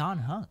these on Dan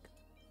Hunk?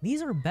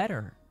 These are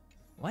better.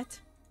 What?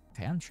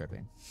 Okay, I'm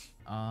tripping.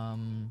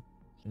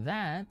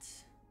 That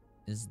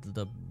is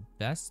the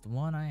best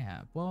one I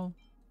have. Well,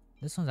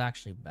 this one's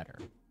actually better,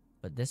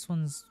 but this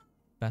one's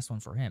best one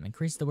for him.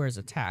 Increase the wearer's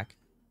attack.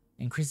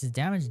 Increases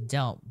damage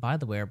dealt by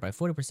the wearer by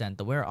 40%.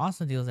 The wearer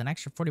also deals an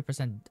extra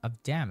 40%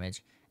 of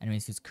damage,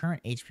 enemies whose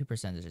current HP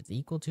percentage is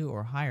equal to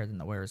or higher than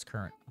the wearer's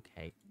current.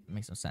 Okay,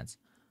 makes no sense.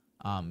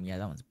 Yeah,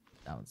 that one's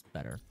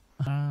better.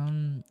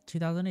 2000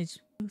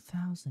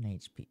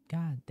 HP.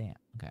 God damn.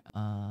 Okay.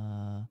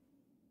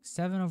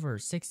 7 over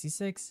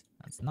 66.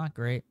 That's not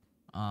great.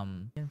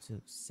 Get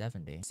to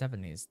 70.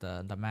 70 is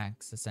the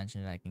max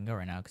ascension that I can go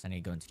right now because I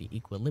need to go into the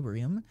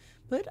equilibrium.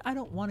 But I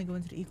don't want to go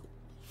into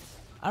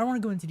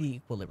the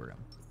equilibrium.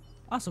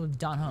 Also, with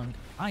Dan Heng,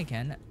 I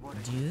can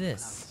do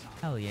this.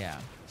 Hell yeah.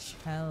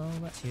 Hell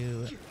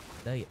to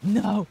the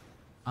no.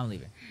 I'm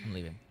leaving.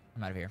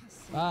 I'm out of here.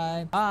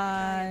 Bye.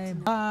 Bye.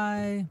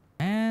 Bye.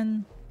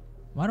 And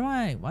why do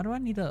I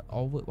need to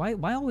always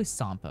why always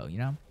Sampo, you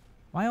know?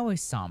 Why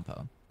always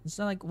Sampo? It's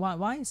like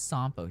why is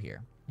Sampo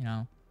here? You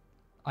know?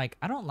 Like,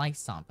 I don't like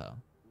Sampo.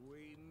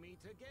 We meet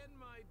again,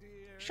 my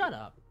dear. Shut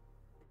up.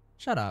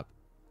 Shut up.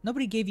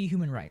 Nobody gave you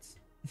human rights.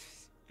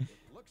 It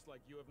looks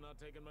like you have not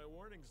taken my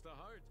warnings to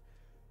heart.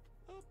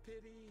 Oh,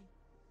 pity.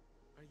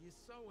 Are you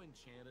so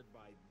enchanted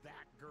by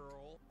that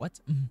girl? What?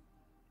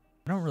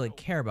 I don't really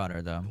care about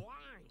her, though.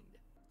 Blind.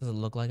 Does it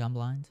look like I'm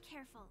blind?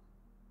 Careful.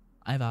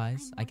 I have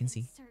eyes. I'm I can more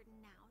see. than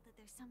certain now that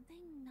there's something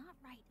not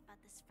right about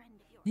this friend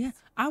of yours. Yeah,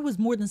 I was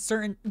more than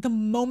certain the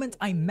moment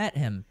I met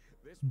him.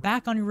 This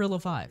Back on person Eurilla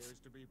 5. appears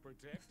to be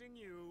protecting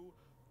you.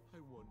 I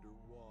wonder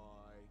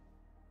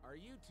why. Are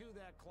you two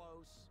that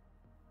close?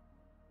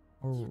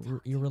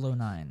 Or Eurilla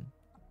 9.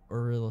 Or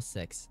Eurilla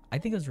 6. I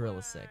think it was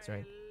Eurilla 6,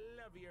 right?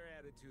 I love your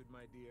attitude,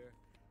 my dear.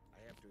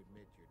 I have to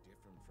admit you're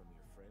different from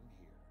your friend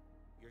here.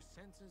 Your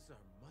senses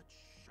are much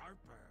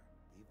sharper.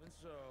 Even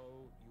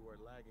so, you are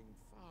lagging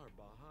far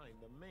behind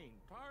the main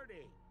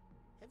party.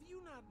 Have you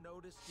not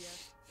noticed yet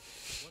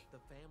what the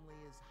family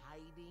is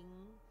hiding?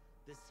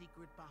 The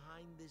secret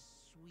behind this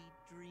sweet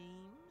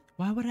dream?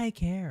 Why would I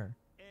care?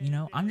 You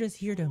know, I'm just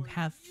here to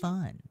have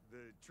fun.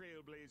 The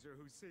trailblazer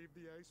who saved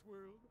the ice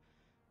world.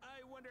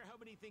 I wonder how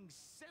many things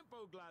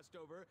Sempo glossed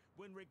over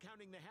when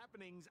recounting the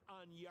happenings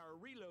on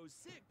Yarilo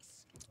 6.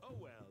 Oh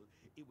well,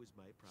 it was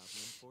my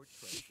problem for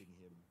trusting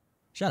him.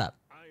 Shut up.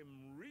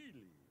 I'm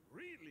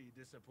really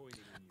disappointed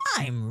in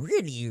you. I'm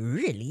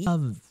really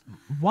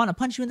want to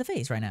punch you in the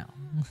face right now.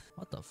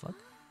 What the fuck?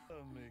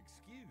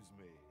 Excuse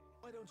me.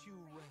 Why don't you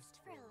rest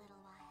For a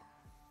little while.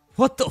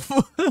 What the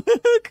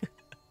fuck?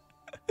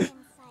 Inside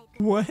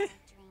the What?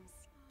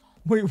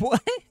 dreamscape. Wait,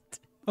 what?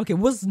 Okay,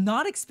 was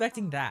not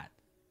expecting that.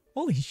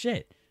 Holy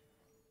shit.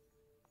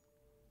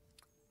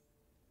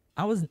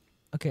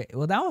 Okay,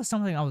 well that was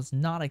something I was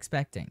not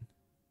expecting.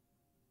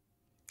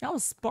 That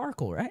was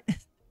Sparkle, right?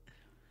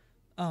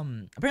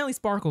 Apparently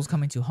Sparkle's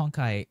coming to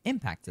Honkai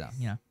Impact though,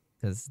 you know,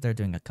 because they're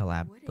doing a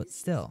collab, What but is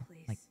still, this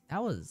place? like,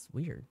 that was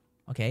weird.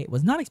 Okay,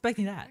 was not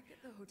expecting that. Back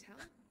at the hotel?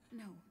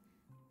 No.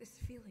 This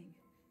feeling.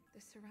 The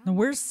surroundings. Now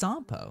where's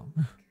Sampo?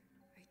 I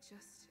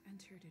just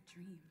entered a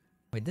dream.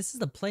 Wait, this is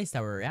the place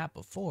that we were at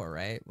before,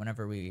 right?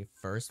 Whenever we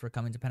first were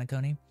coming to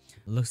Penacony.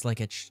 Looks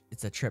like it's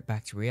a trip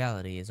back to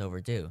reality is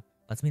overdue.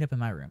 Let's meet up in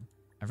my room.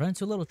 I've run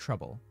into a little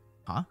trouble.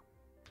 Huh?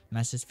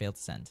 Message failed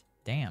to send.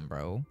 Damn,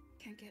 bro.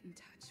 Can't get in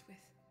touch with.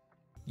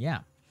 Yeah.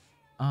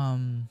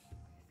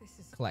 This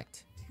is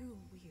Collect. too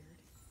weird.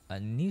 A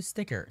new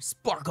sticker.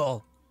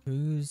 Sparkle!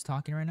 Who's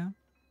talking right now?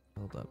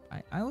 Hold up.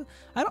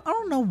 I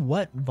don't know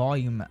what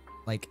volume,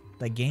 like,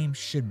 the game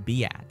should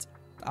be at.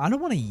 I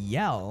don't want to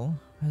yell.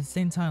 At the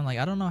same time, like,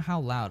 I don't know how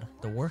loud.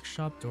 The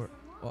workshop door...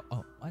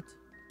 Oh, what?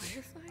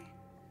 Firefly?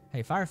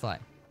 Hey, Firefly.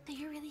 Are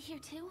you really here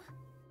too?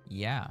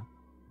 Yeah.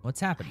 What's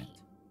happening?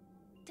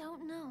 I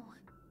don't know.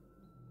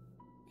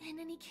 In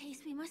any case,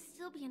 we must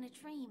still be in a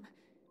dream.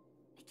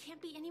 It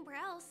can't be anywhere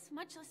else,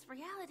 much less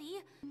reality.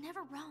 I'm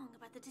never wrong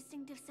about the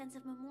distinctive sense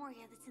of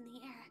memoria that's in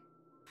the air.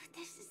 But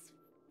this is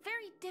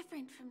very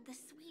different from the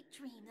sweet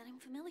dream that I'm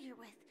familiar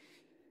with.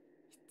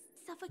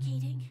 It's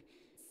suffocating,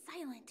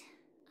 silent,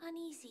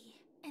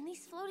 uneasy. And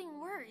these floating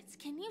words,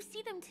 can you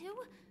see them too?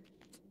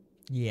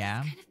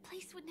 Yeah. This kind of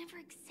place would never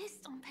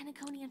exist on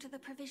Penacony under the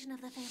provision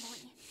of the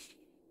family.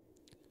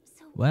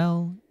 So,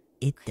 Well,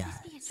 it could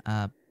this be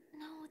a does.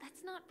 no,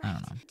 that's not I right.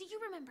 don't know. Do you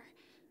remember,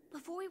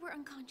 before we were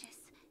unconscious,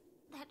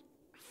 that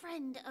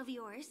friend of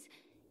yours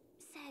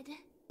said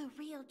the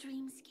real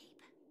dreamscape?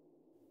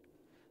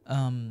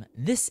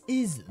 This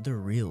is the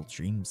real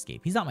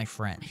dreamscape. He's not my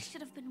friend. I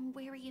should have been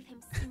wary of him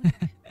sooner.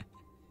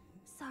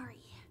 Sorry.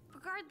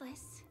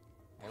 Regardless,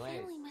 the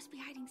family must be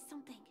hiding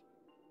something.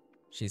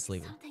 She's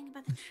sleeping. Something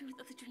about the truth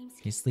of the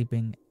dreamscape. He's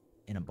sleeping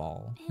in a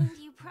ball. And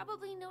you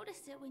probably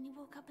noticed it when you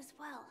woke up as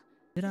well.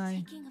 Did the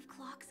I? ticking of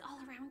clocks all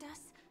around us.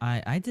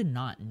 I did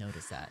not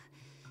notice that.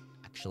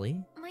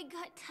 Actually, My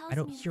gut tells I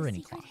don't me hear that any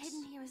the secret clocks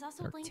hidden here is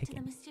also that are linked to the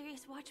ticking.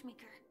 mysterious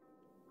watchmaker.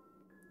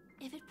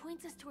 If it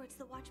points us towards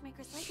the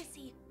watchmaker's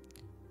legacy,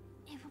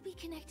 it will be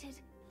connected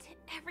to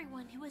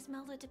everyone who has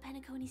melded to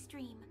Penacony's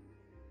dream.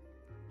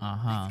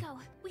 uh-huh. Let's go.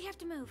 We have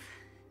to move.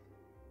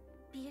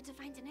 Be it to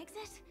find an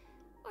exit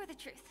or the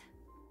truth.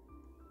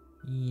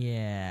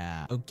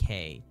 Yeah.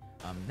 Okay.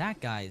 That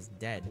guy's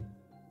dead.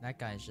 That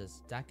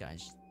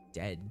guy's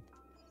dead.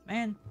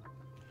 Man,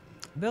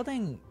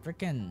 building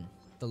freaking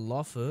the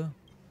Lofu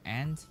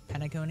and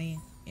Penacony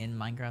in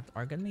Minecraft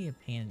are gonna be a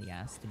pain in the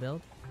ass to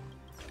build.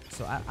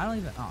 So I don't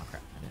even, oh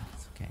crap,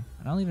 it's okay.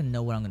 I don't even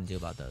know what I'm gonna do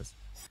about those.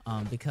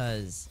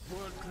 Because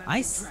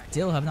I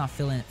still have not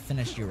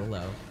finished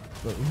Eurilo.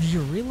 But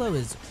Jarilo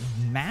is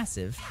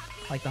massive.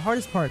 Like the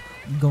hardest part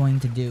going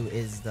to do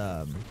is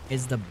the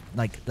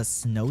like the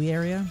snowy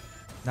area.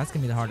 That's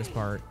gonna be the hardest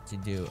part to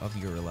do of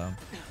Jarilo.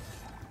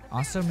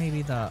 Also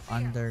maybe the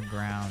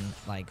underground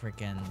like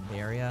freaking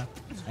area.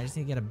 I just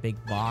need to get a big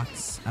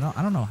box. I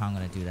don't know how I'm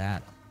gonna do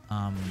that.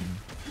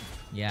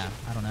 Yeah,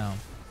 I don't know.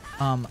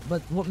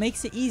 But what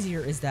makes it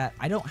easier is that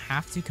I don't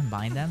have to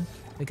combine them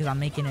because I'm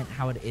making it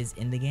how it is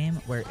in the game,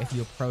 where if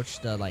you approach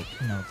the like,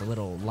 you know, the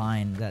little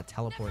line that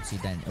teleports you,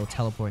 then it'll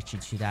teleport you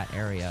to that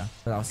area.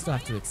 But I'll still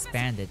have to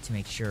expand it to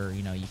make sure,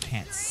 you know, you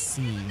can't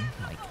see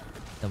like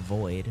the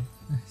void.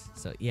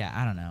 So yeah,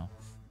 I don't know.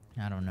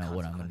 I don't know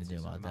what I'm gonna do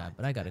about that,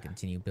 but I gotta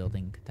continue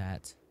building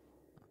that.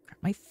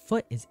 My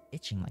foot is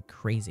itching like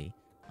crazy.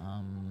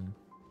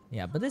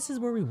 Yeah, but this is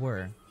where we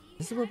were.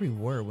 This is where we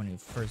were when we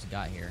first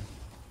got here.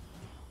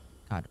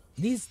 God,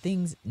 these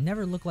things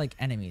never look like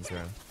enemies,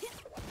 bro.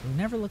 They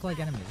never look like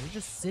enemies. They're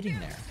just sitting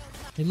there.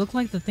 They look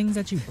like the things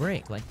that you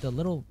break, like the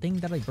little thing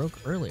that I broke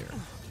earlier.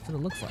 That's what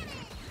it looks like.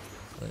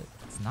 But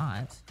it's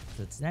not.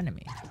 It's an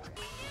enemy.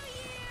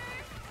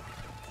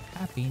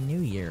 Happy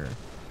New Year.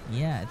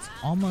 Yeah, it's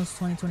almost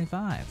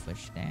 2025,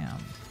 which, damn.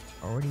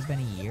 Already been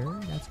a year?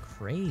 That's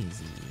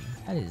crazy.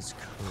 That is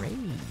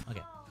crazy.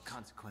 Okay. The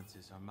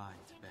consequences are mine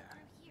to bear.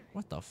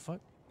 What the fuck?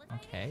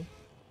 Okay.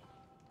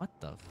 What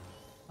the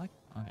fuck?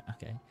 Okay,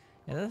 okay.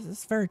 Yeah, this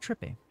is very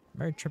trippy.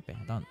 Very trippy.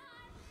 I don't...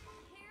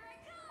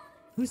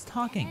 Who's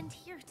talking? And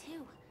here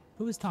too.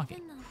 Who is talking?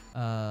 Even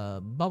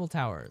though- Bubble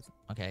towers.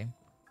 Okay.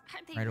 Are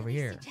they Right over really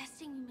here.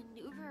 suggesting you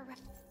maneuver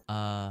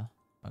around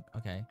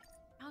Okay.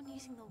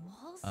 using the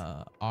walls?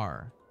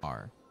 R.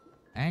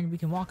 And we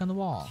can walk on the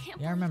wall. Can't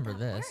Yeah, I believe remember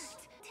that this.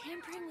 worked.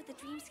 Tampering with the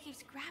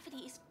dreamscape's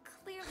gravity is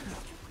clearly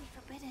strictly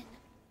forbidden.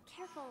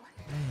 Careful.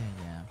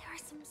 Yeah. There are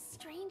some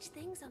strange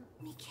things on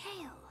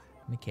Mikhail.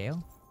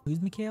 Mikhail?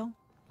 Who's Mikhail?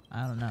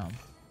 I don't know.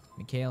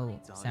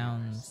 Mikhail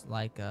sounds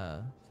like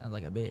a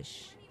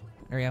bitch.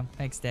 There we go.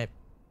 Fixed it.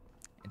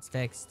 It's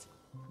fixed.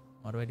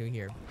 What do I do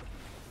here?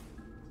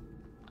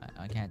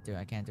 I can't do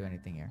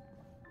anything here.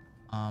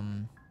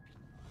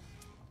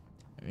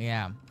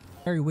 Yeah.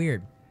 Very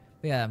weird.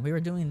 But yeah, we were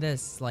doing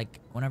this like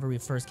whenever we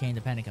first came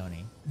to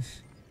Penacony.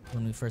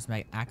 When we first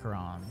met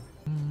Acheron.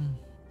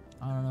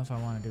 I don't know if I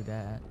want to do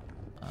that.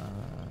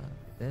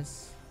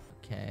 This.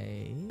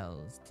 Okay.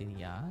 Else to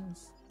the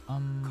eyes.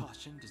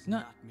 Caution does no,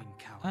 not mean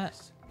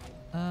cowardice.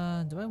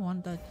 Do I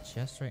want that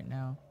chest right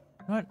now?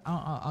 You know what?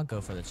 I'll go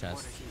for the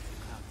chest. Order here for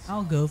clouds.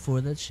 I'll go for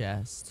the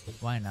chest.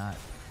 Why not?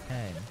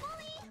 Okay.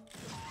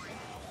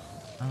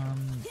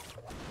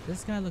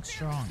 This guy looks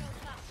strong.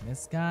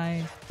 This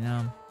guy, you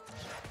know,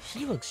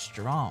 he looks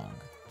strong.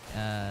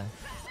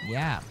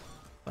 Yeah.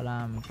 But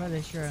I'm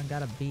pretty sure I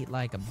gotta beat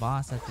like a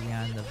boss at the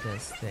end of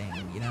this thing,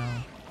 you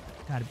know?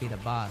 Gotta beat a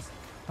boss.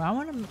 But I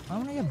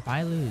wanna get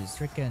Bailu's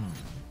freaking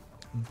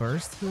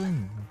burst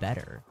healing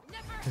better.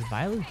 Because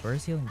Bailu's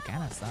burst healing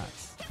kinda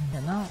sucks. Yeah,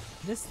 no,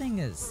 this thing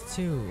is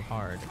too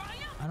hard.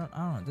 I don't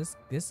know.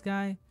 This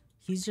guy,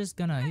 he's just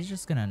gonna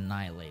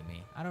annihilate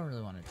me. I don't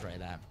really want to try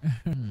that.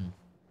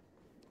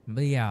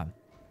 But yeah,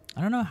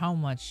 I don't know how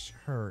much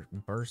her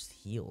burst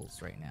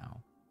heals right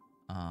now.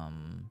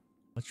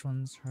 Which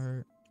one's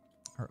her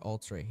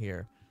ult's right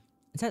here?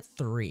 It's at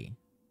 3.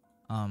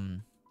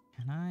 Can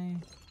I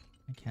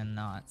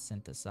cannot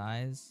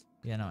synthesize.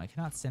 Yeah, no, I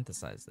cannot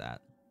synthesize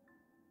that.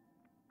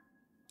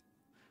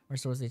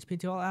 Restores HP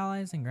to all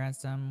allies and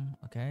grants them.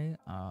 Okay.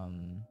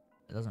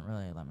 It doesn't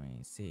really let me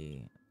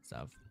see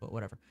stuff, but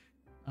whatever.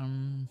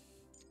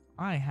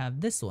 I have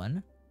this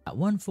one at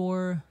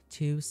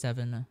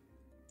 1427.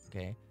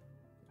 Okay.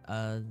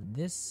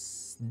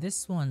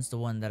 This one's the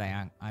one that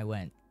I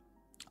went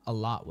a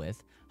lot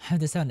with. I have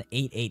this on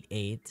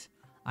 888.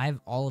 I have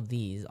all of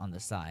these on the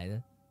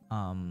side.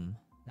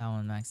 That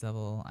one max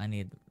level. I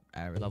need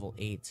level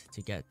 8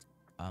 to get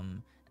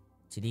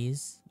to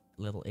these.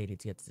 Level 80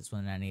 to get to this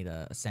one. I need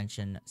a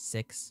Ascension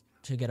 6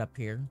 to get up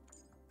here,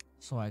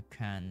 so I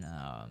can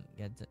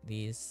get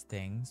these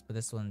things. But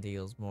this one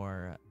deals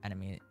more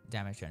enemy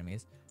damage to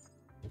enemies.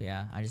 But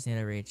yeah, I just need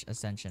to reach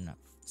Ascension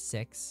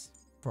 6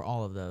 for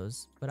all of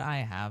those. But I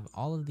have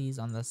all of these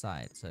on the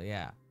side, so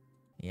yeah,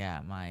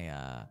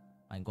 my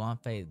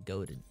Guanfei is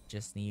goated.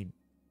 Just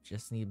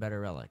need better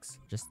relics.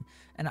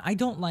 And I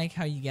don't like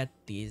how you get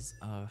these.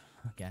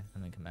 Okay,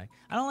 let me come back.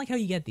 I don't like how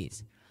you get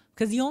these,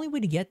 because the only way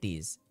to get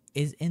these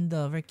is in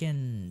the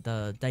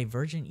the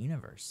Divergent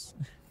universe.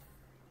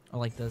 Or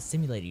like the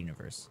simulated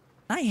universe.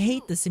 I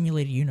hate the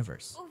simulated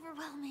universe.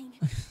 Overwhelming.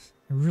 I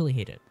really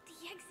hate it.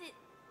 The exit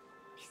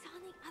is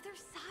on the other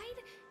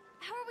side?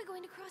 How are we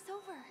going to cross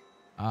over?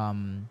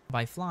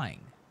 By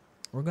flying.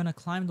 We're gonna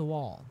climb the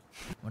wall.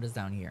 What is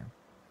down here?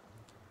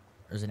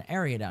 There's an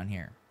area down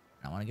here.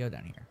 I want to go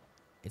down here.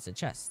 It's a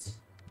chest.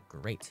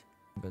 Great.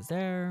 One goes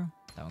there.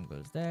 That one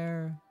goes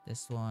there.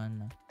 This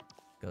one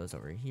goes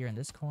over here in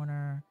this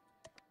corner.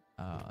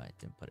 I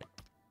didn't put it.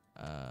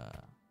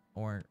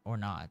 Or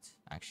not.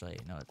 Actually,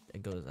 no,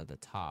 it goes at the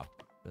top.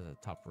 It goes at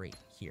the top right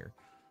here.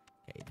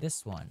 Okay,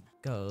 this one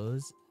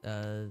goes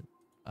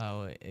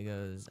Oh, it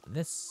goes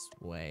this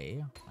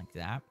way, like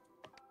that.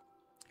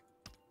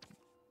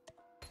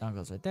 That one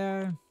goes right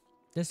there.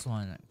 This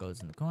one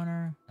goes in the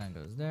corner, then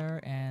goes there,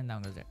 and that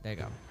one goes there. There you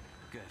go.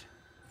 Good.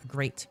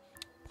 Great.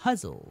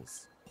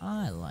 Puzzles.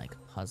 I like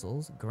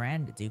puzzles.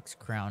 Grand Duke's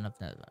Crown of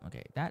the...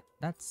 Okay, that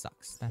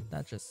sucks.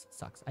 That just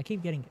sucks. I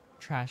keep getting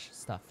trash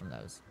stuff from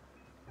those.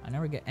 I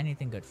never get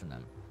anything good from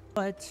them.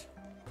 But,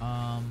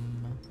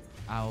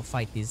 I'll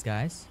fight these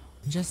guys.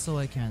 Just so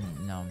I can,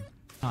 you know,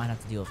 not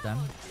have to deal with them.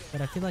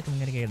 But I feel like I'm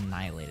gonna get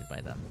annihilated by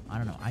them. I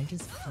don't know. I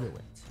just feel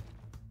it.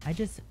 I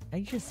just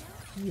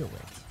feel it.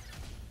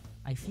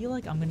 I feel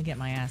like I'm gonna get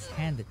my ass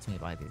handed to me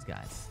by these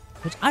guys.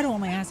 Which I don't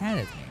want my ass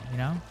handed to me, you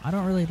know? I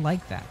don't really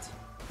like that.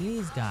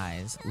 These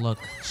guys look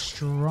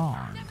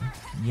strong,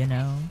 you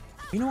know?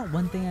 You know what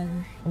one thing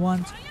I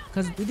want?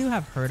 Because we do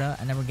have Herta,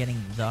 and then we're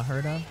getting the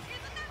Herta.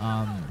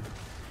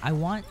 I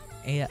want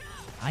a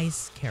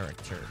ice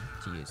character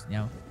to use, you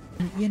know?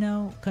 You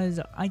know, because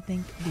I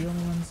think the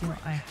only ones, you know,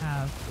 I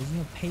have is, you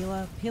know,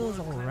 Pela. Pela's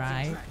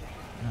alright. You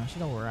know,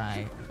 she's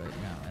alright, but,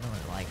 you know, I don't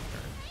really like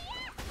her.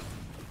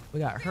 We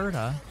got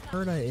Herta.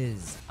 Herta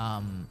is,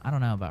 I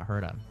don't know about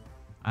Herta.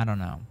 I don't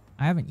know.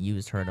 I haven't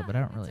used Herta, but I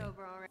don't really...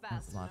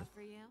 Fast enough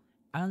for you.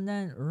 And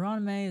then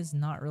Ronmei is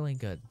not really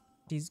good.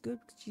 She's good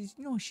because she's,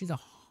 you know, she's a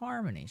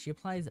harmony. She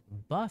applies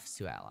buffs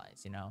to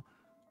allies, you know?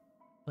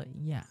 But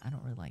yeah, I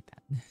don't really like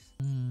that.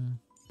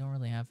 Don't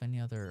really have any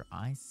other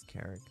ice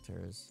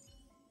characters.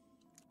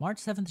 March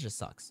 7th just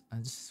sucks.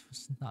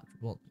 It's not,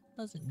 well, it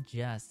doesn't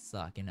just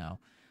suck, you know?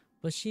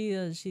 But she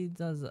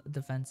does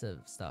defensive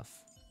stuff.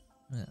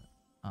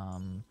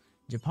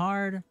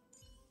 Gepard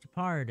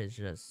is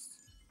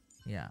just,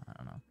 yeah, I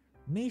don't know.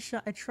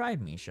 Misha, I tried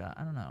Misha.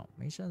 I don't know.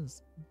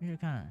 Misha's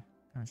kind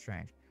of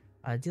strange.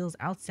 Deals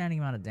outstanding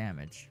amount of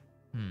damage.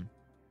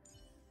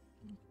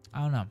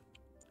 I don't know.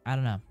 I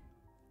don't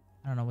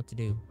know what to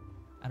do.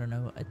 I don't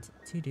know what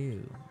to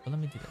do. But let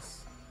me do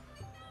this.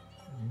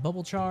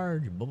 Bubble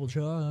charge, bubble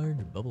charge,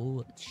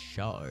 bubble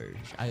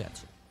charge. I got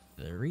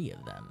 3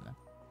 of them.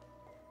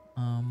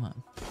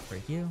 For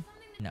you?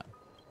 No.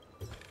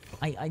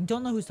 I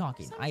don't know who's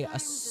talking. I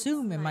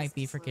assume it might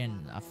be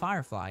freaking a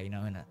Firefly, you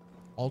know, in a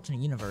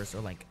alternate universe, or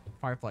like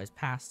Firefly's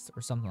past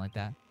or something like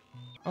that.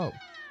 Oh,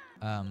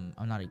 I'm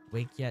not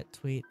awake yet.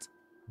 Tweet.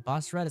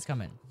 Boss Red is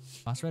coming.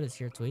 Boss Red is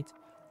here. Tweet.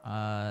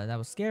 That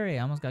was scary.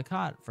 I almost got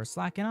caught for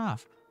slacking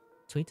off.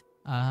 Tweet.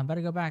 I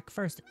better go back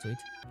first. Tweet.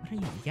 What are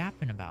you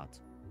yapping about?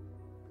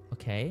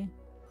 Okay.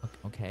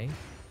 Okay.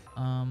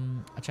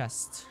 A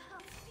chest.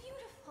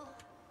 Beautiful.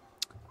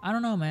 I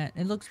don't know, man.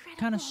 It looks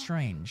kind of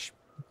strange.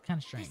 Kind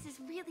of strange. This is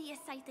really a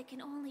sight that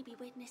can only be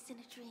witnessed in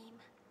a dream.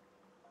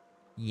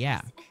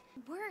 Yeah.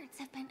 Words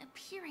have been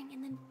appearing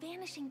and then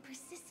vanishing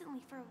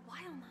persistently for a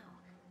while now.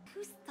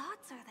 Whose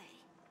thoughts are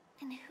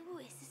they? And who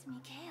is this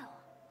Mikhail?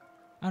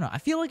 I don't know. I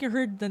feel like I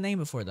heard the name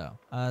before, though.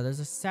 There's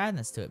a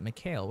sadness to it.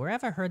 Mikhail. Where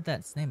have I heard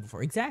that name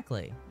before?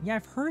 Exactly. Yeah,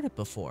 I've heard it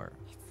before.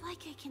 It's like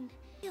I can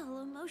feel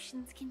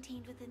emotions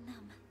contained within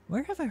them.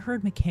 Where have I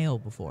heard Mikhail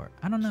before?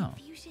 I don't know.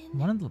 Confusion,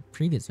 One of the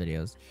previous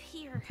videos.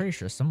 fear, I'm pretty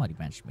sure somebody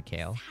mentioned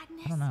Mikhail.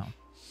 sadness, I don't know.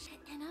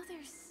 and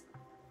others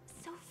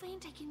so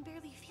faint I can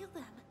barely feel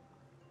them.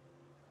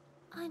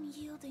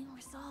 Unyielding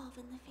resolve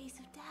in the face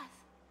of death.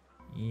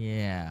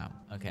 Yeah.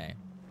 Okay.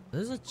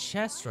 There's a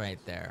chest right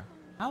there.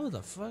 How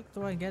the fuck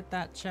do I get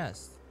that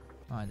chest?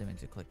 Oh, I didn't mean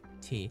to click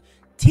T.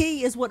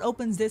 T is what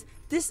opens this.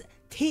 This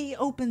T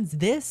opens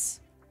this?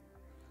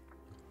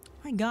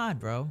 My god,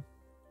 bro.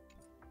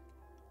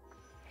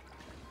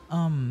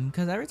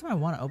 Because every time I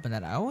want to open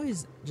that, I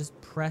always just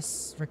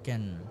press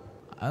freaking...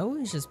 I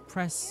always just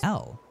press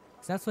L.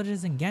 Because that's what it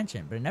is in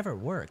Genshin, but it never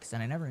works,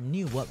 and I never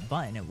knew what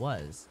button it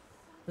was.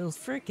 It was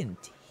freaking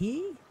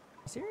T?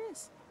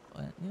 Serious?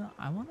 But, you know,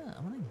 I wanna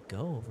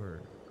go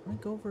over... I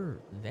wanna go over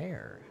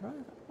there. How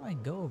do I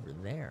go over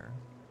there?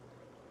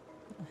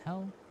 What the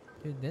hell?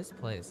 Dude, this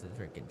place is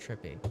freaking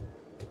trippy.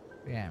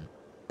 Yeah.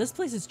 This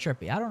place is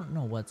trippy. I don't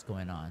know what's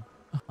going on.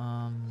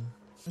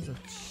 There's a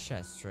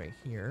chest right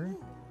here.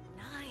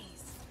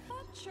 Nice.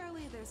 But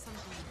surely there's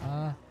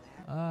something.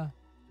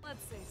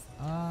 Let's see.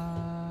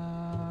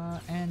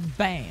 And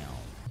bam!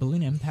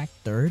 Balloon Impact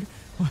 3rd?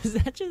 Was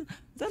that just...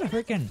 Is that a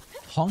freaking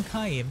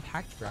Honkai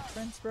Impact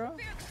reference, bro?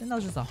 I think that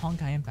was just a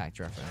Honkai Impact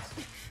reference.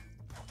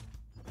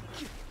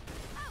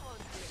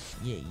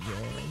 Yeah.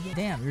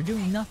 Damn, you're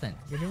doing nothing.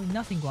 You're doing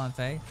nothing,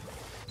 Guanfei.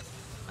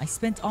 I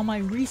spent all my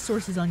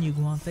resources on you,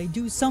 Guanfei.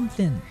 Do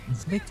something.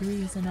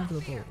 Victory is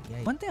inevitable.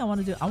 Yeah. One thing I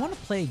want to do, I want to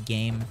play a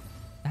game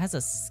that has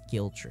a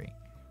skill tree.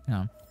 You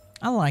know,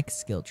 I like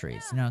skill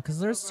trees, you know, because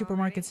there's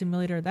Supermarket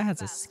Simulator that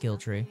has a skill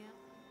tree.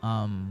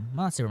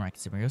 Not Supermarket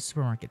Simulator,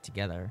 Supermarket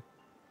Together.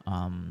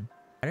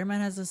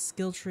 Spider-Man has a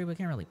skill tree, but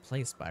can't really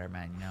play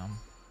Spider-Man, you know.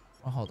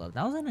 Oh, hold up.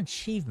 That was an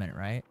achievement,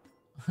 right?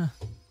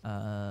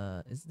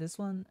 Is this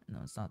one? No,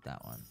 it's not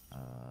that one.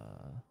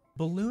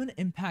 Balloon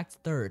Impact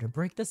 3rd.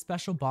 Break the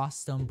special boss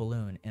stone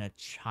balloon in a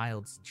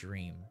child's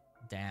dream.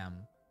 Damn.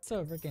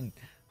 So freaking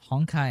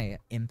Honkai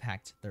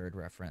Impact 3rd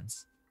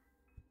reference.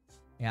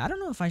 Yeah, I don't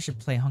know if I should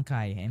play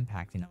Honkai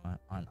Impact, you know,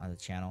 on the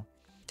channel.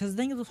 Because the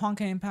thing with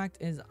Honkai Impact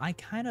is I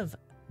kind of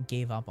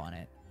gave up on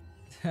it.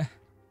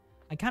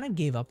 I kind of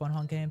gave up on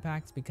Honkai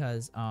Impact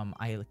because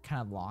I kind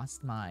of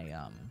lost my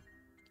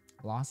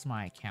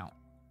account.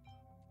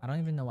 I don't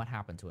even know what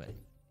happened to it.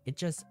 It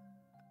just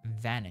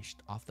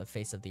vanished off the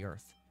face of the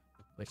earth,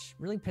 which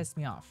really pissed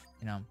me off,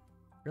 you know.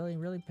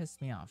 Really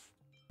pissed me off.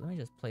 Let me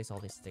just place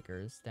all these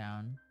stickers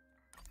down.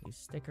 Use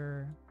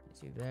sticker,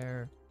 place you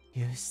there.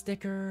 Use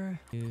sticker,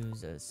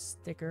 use a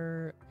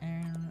sticker,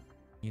 and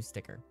use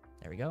sticker.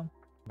 There we go.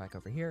 Back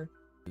over here.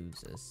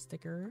 Use a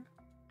sticker.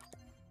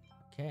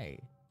 Okay.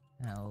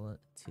 Now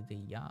to the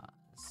yas.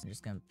 I'm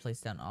just gonna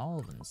place down all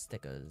of them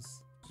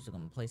stickers. Just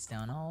gonna place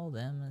down all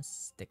them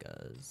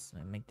stickers. I'm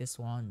gonna make this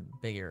one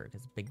bigger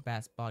because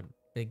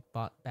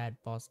bad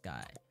boss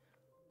guy.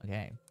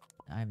 Okay.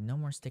 I have no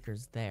more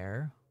stickers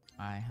there.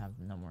 I have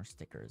no more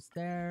stickers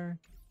there.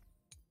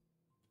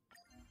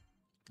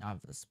 I have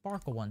the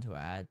sparkle one to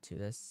add to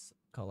this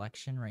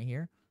collection right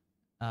here.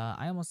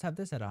 I almost have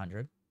this at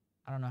 100.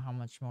 I don't know how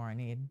much more I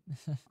need.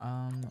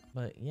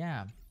 But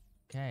yeah.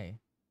 Okay.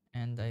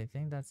 And I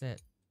think that's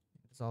it.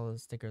 That's all the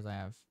stickers I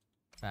have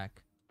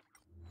back.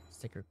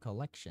 Sticker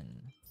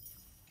collection.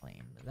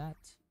 Claim that.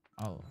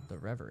 Oh, the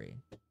Reverie.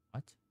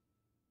 What?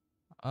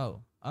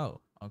 Oh,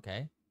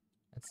 okay.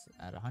 That's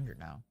at 100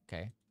 now.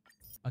 Okay.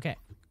 Okay,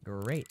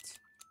 great.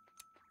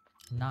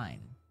 9.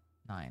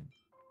 I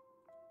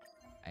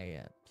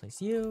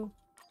place you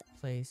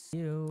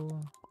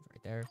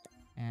right there,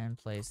 and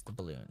place the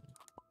balloon.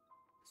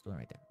 This balloon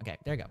right there. Okay,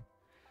 there you go.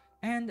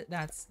 And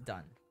that's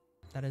done.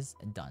 That is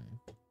done.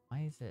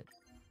 Why is it?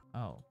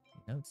 Oh,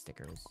 note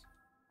stickers.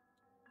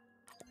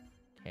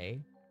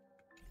 Okay.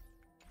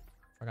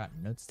 Forgot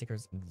note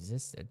stickers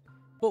existed.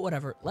 But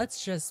whatever,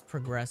 let's just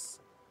progress.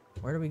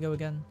 Where do we go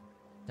again?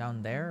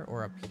 Down there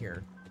or up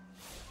here?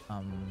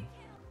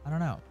 I don't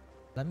know.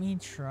 Let me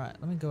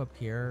go up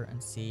here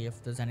and see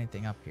if there's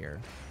anything up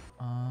here.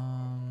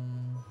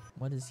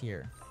 What is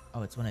here?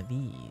 Oh, it's one of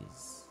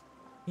these.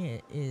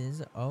 It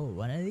is, oh,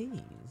 one of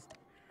these.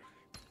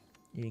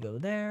 You go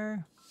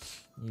there.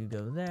 You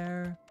go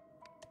there.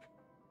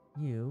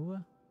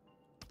 You,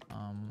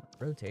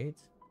 rotate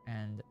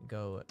and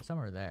go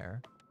somewhere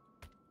there.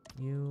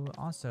 You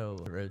also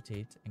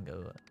rotate and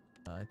go,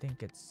 I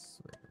think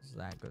it's,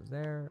 that goes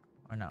there,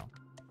 or no.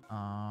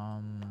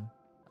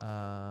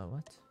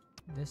 What?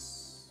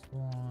 This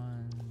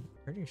one,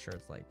 pretty sure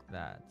it's like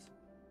that.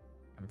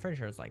 I'm pretty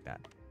sure it's like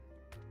that.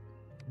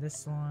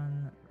 This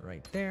one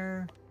right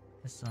there.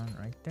 This one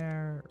right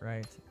there,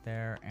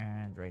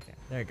 and right there.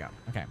 There you go.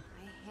 Okay.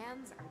 My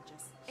hands are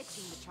just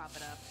itching to chop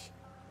it up.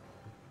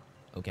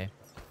 Okay.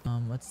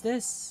 What's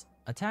this?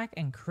 Attack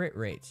and crit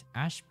rate.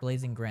 Ash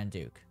Blazing Grand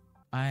Duke.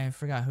 I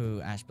forgot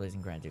who Ash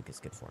Blazing Grand Duke is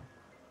good for.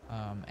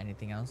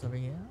 Anything else over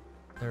here?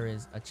 There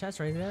is a chest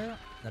right there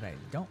that I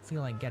don't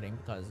feel like getting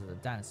because of the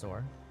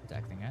dinosaur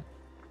protecting it.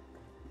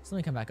 So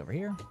let me come back over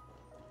here.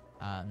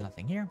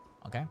 Nothing here.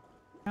 Okay.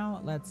 Now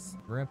let's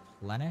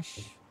replenish.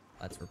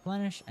 Let's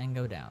replenish and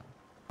go down.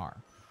 R.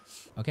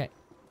 Okay.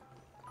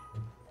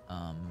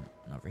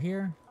 Over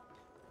here.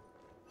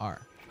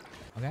 R.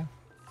 Okay.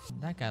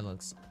 That guy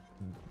looks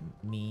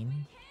mean.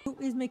 Who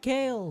is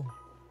Mikhail?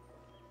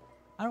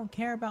 I don't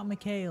care about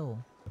Mikhail.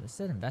 It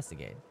said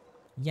investigate.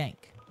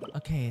 Yank.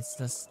 Okay, it's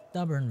the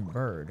stubborn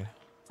bird.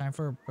 Time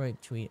for a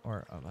break to eat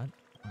or what?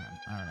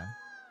 I don't know.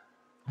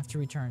 I have to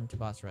return to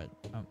Boss Red.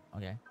 Oh,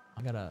 okay.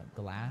 I got a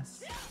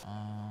glass.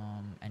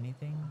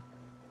 Anything?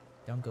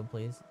 Don't go,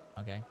 please.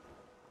 Okay.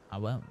 I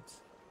won't.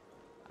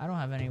 I don't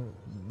have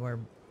anywhere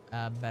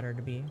better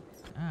to be.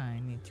 I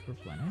need to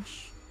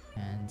replenish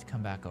and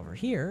come back over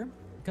here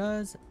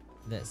because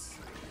this.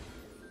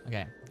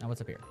 Okay, now what's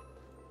up here?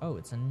 Oh,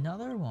 it's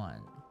another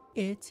one.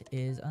 It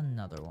is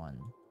another one.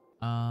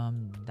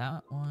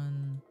 That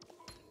one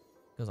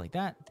goes like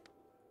that.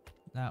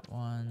 That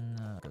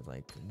one goes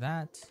like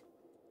that.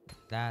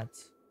 That,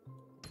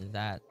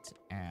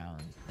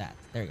 and that.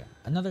 There you go.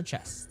 Another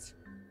chest.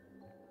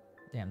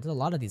 Damn, there's a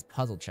lot of these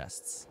puzzle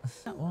chests.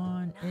 That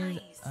one is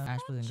Ash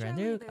Blazing Grand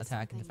Duke,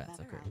 attack and defense.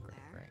 Okay,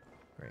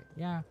 great.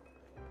 Yeah,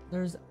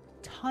 there's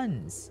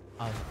tons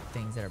of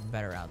things that are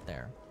better out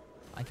there.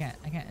 I can't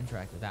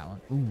interact with that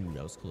one. Ooh,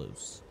 that was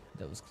close.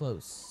 That was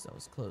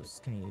close.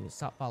 Can you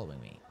stop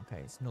following me?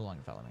 Okay, it's no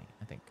longer following me,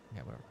 I think.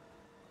 Okay, whatever.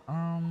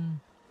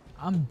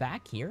 I'm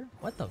back here?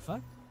 What the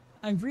fuck?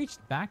 I've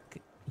reached back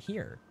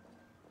here.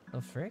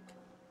 The frick?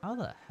 How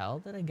the hell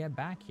did I get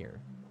back here?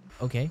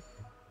 Okay.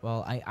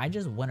 Well, I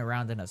just went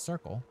around in a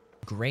circle.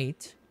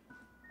 Great.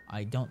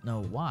 I don't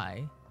know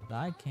why, but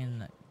I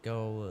can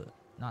go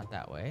not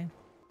that way.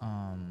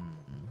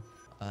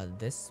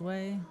 This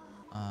way?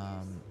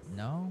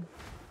 No?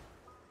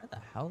 Where the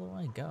hell do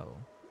I go?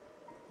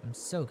 I'm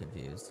so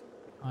confused.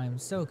 I'm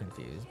so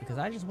confused because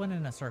I just went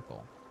in a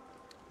circle.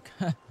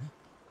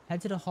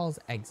 Head to the hall's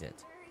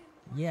exit.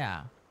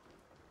 Yeah.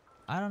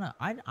 I don't know.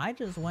 I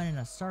just went in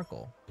a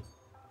circle.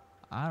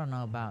 I don't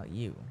know about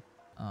you.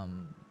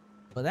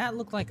 But that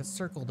looked like a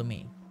circle to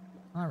me.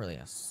 Not really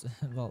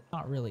well,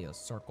 not really a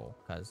circle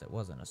because it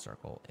wasn't a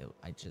circle.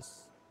 I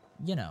just,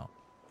 you know,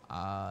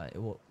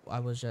 I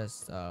was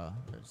just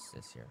there's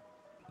this here.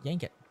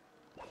 Yank it.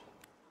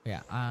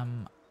 Yeah,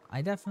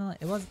 it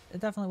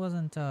definitely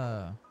wasn't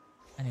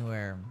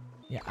anywhere.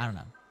 Yeah, I don't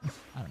know.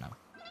 I don't know.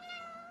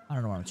 I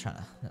don't know what I'm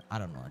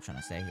trying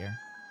to say here.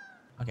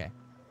 Okay.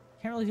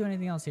 Can't really do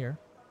anything else here.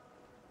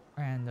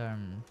 And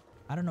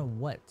I don't know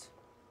what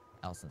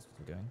else I'm supposed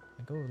to be doing.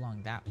 I go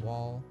along that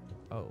wall.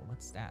 Oh,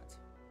 what's that?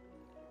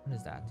 What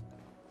is that?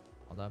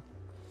 Hold up.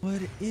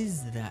 What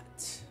is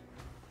that?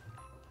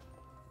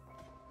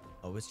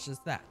 Oh, it's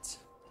just that.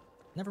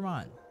 Never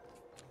mind.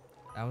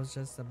 That was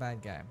just a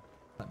bad guy.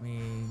 Let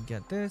me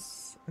get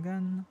this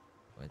again.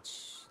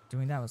 Which,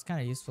 doing that was kind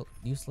of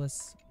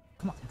useless.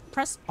 Come on,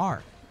 press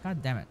R.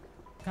 God damn it.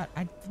 God,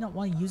 I did not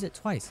want to use it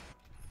twice.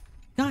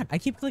 God, I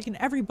keep clicking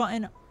every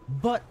button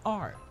but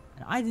R.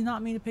 And I did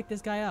not mean to pick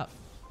this guy up.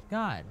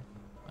 God.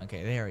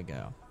 Okay, there we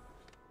go.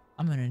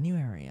 I'm in a new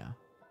area.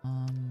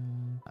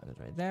 That goes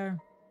right there.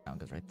 That one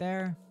goes right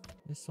there.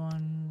 This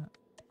one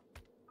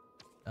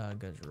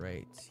goes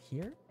right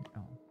here.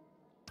 No.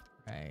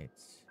 Right.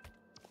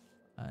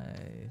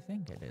 I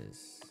think it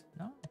is.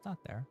 No, it's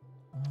not there.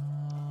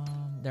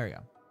 There we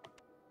go.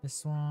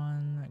 This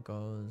one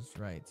goes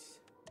right.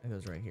 It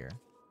goes right here.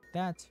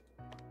 That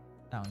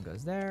one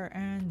goes there,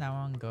 and that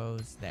one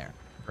goes there.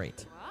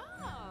 Great.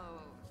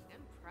 Wow,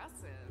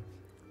 impressive.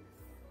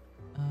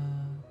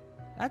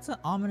 That's an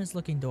ominous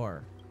looking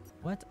door.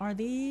 What are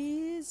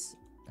these?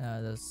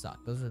 Those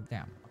suck. Those are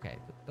damn. Okay,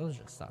 those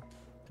just suck.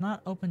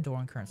 Not open door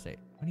in current state.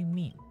 What do you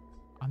mean?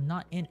 I'm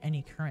not in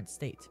any current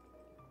state.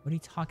 What are you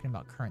talking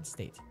about, current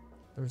state?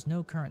 There's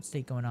no current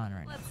state going on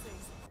right now. Let's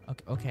face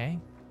it. Okay.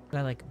 Did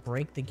I like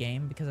break the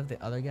game because of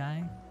the other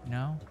guy? You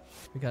know?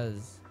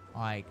 Because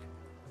like,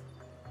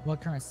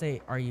 what current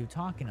state are you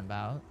talking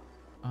about?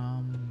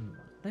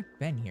 I've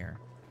been here.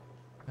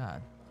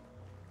 God.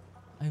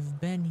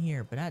 I've been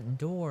here, but that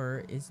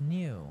door is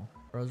new.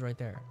 Bro's right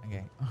there.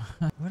 Okay.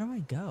 Where do I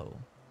go?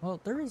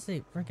 Well, there is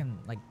a freaking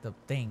like the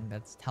thing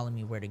that's telling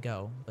me where to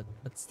go, but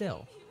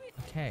still.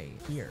 Okay,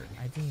 here.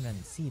 I didn't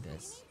even see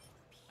this.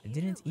 I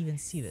didn't even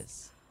see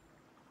this.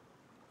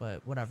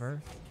 But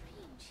whatever.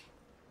 Strange.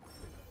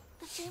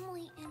 The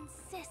family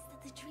insists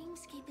that the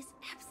dreamscape is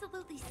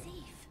absolutely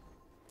safe.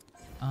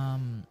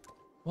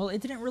 Well,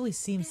 it didn't really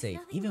seem There's safe,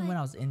 nothing even when like-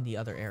 I was in the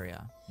other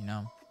area, you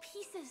know? The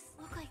pieces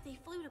look like they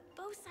flew to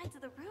both sides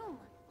of the room.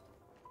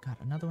 Got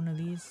another one of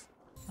these.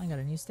 I got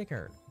a new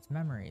sticker. It's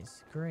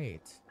memories.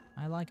 Great.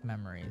 I like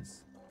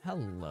memories.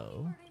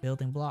 Hello.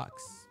 Building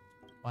blocks.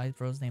 Why is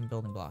Bro's name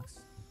building blocks?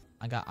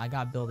 I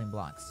got building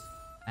blocks.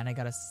 And I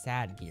got a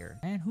sad gear.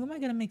 And who am I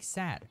gonna make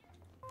sad?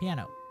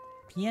 Piano.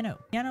 Piano.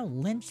 Piano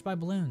lynched by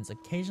balloons,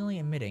 occasionally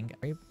emitting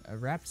a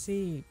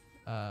rhapsody.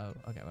 Okay,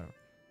 whatever.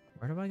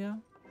 Where do I go?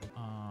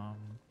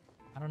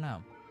 I don't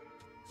know.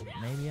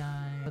 Maybe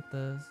I put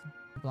this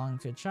belonging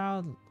to a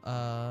child.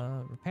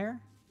 Repair?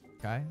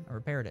 Okay, I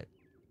repaired it.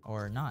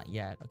 Or not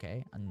yet.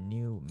 Okay, a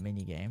new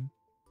mini game.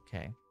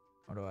 Okay,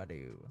 what do I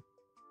do?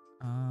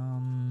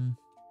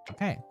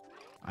 Okay,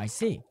 I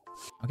see.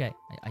 Okay,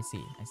 I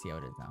see how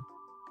it is now.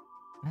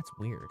 That's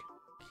weird.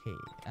 Okay,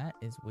 that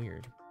is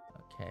weird.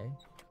 Okay,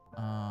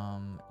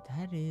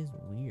 that is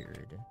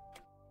weird.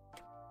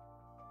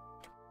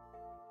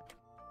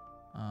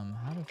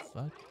 How the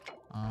fuck?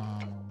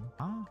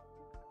 Huh?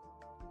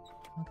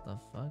 What the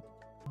fuck?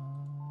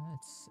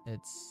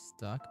 It's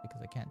stuck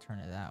because I can't turn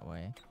it that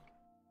way.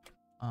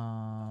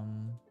 How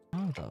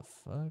the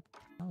fuck?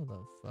 How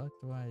the fuck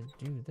do I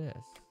do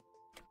this?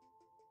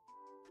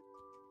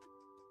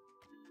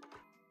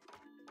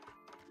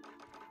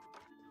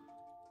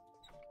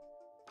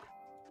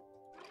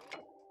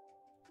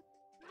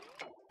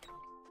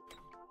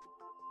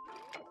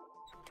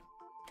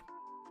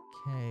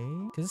 Okay,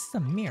 because this is a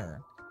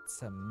mirror.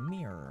 It's a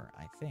mirror,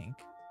 I think.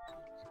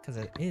 Because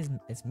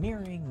it's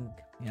mirroring,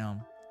 you know,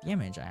 the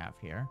image I have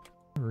here.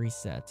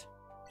 Reset.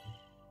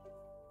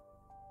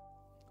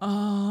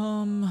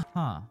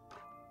 Huh.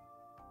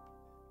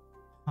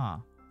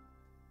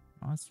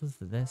 What's with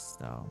this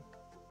though?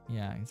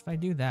 Yeah, if I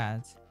do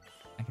that,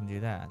 I can do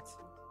that.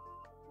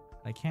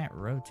 I can't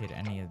rotate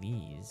any of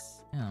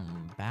these.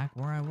 Back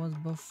where I was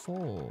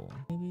before.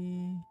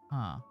 Maybe,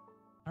 I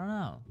don't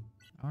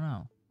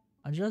know.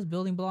 Adjust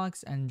building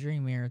blocks and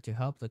dream mirror to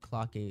help the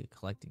clocky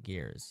collect the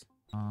gears.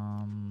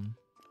 I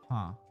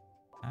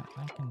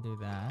can do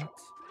that.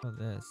 For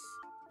this.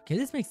 Okay,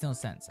 this makes no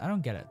sense. I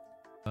don't get it.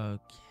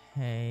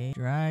 Okay.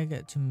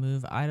 Drag to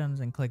move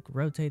items and click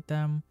rotate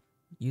them.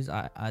 Use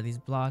these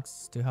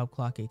blocks to help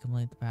Clocky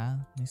complete the path.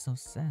 Makes no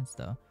sense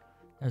though.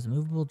 There's a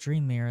movable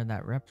dream mirror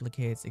that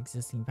replicates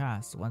existing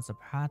paths. Once the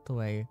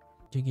pathway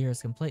to gear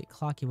is complete,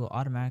 Clocky will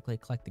automatically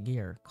collect the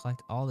gear.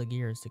 Collect all the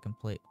gears to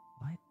complete.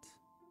 What?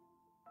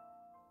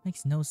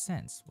 Makes no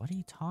sense. What are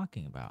you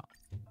talking about?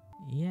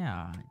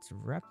 Yeah, it's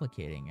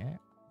replicating it,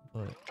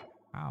 but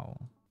how?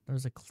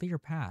 There's a clear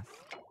path.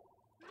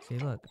 See,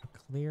 look, a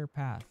clear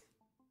path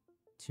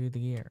to the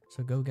gear.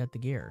 So go get the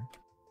gear.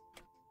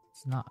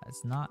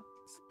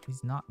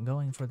 He's not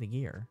going for the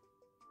gear.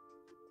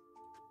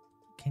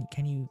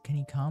 Can you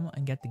come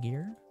and get the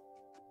gear?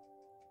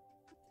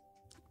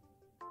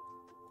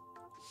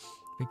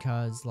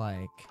 Because,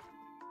 like,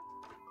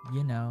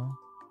 you know.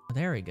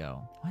 There we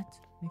go. What?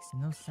 Makes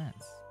no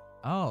sense.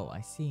 Oh,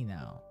 I see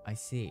now. I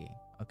see.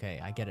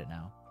 Okay, I get it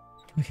now.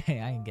 Okay,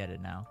 I can get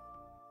it now.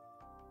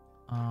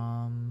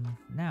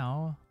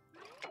 Now,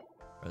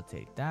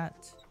 rotate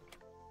that.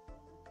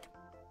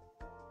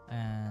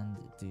 And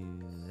do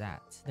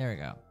that. There we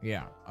go.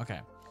 Yeah,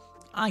 okay.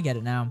 I get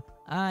it now.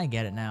 I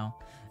get it now.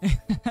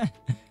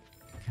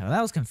 Well,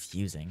 that was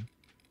confusing.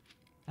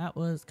 That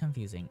was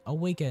confusing.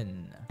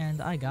 Awaken.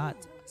 And I got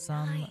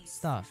some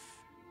stuff.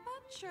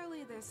 But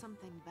surely there's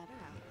something better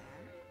out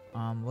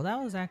there. Well,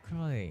 that was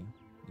actually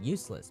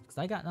useless because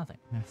I got nothing.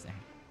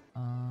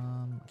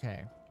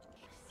 Okay.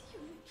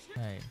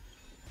 Okay.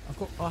 Of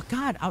course. Oh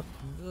God!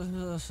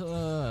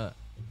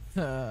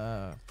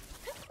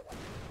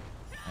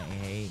 I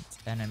hate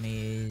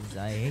enemies.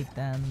 I hate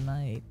them.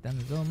 I hate them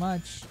so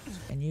much.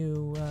 Can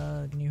you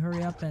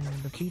hurry up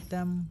and defeat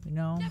them? You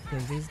know,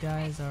 because these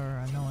guys are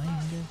annoying.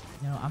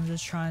 You know, I'm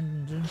just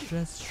trying to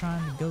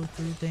go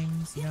through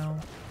things. You know,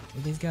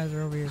 these guys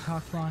are over here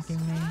cock blocking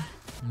me.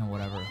 No,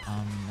 whatever.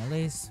 At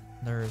least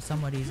they're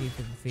somewhat easy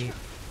to defeat.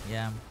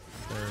 Yeah,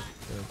 they're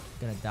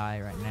gonna die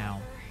right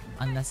now.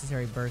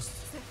 Unnecessary burst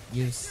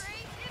use.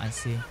 I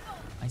see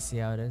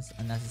how it is.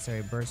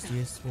 Unnecessary burst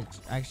use, which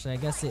actually I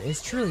guess it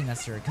is truly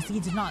necessary because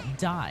he did not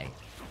die.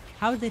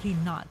 How did he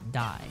not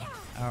die?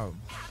 Oh,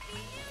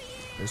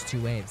 there's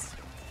 2 waves.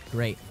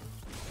 Great.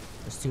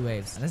 There's 2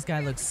 waves. And this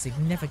guy looks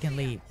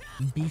significantly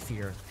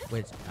beefier,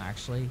 which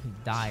actually he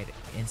died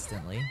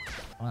instantly.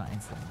 Well, not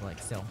instantly, but like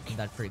still, he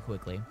died pretty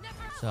quickly.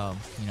 So,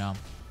 you know,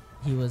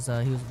 he was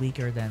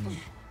weaker than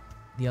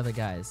the other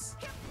guys.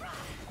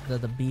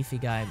 The beefy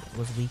guy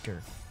was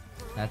weaker.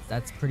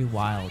 That's pretty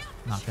wild,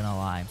 not gonna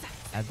lie.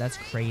 That's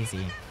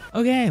crazy.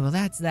 Okay, well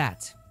that's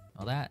that.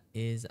 Well, that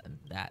is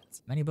that.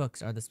 Many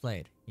books are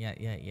displayed.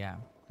 Yeah.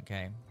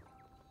 Okay.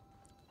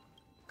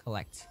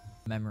 Collect.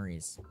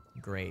 Memories.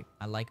 Great.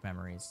 I like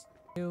memories.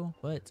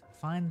 But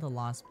find the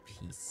lost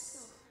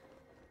piece.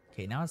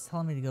 Okay, now it's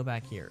telling me to go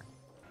back here.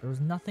 There was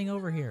nothing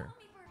over here.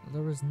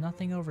 There was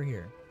nothing over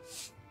here.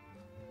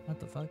 What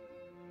the fuck?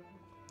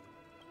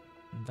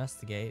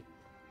 Investigate.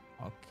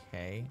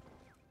 Okay.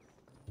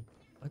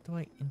 What do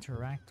I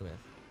interact with?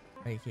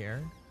 Right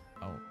here?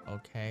 Oh,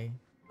 okay.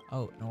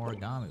 Oh, an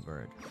origami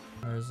bird.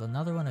 There's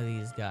another one of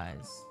these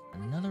guys.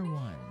 Another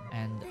one.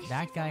 And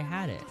that guy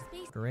had it.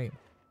 Great.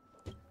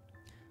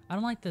 I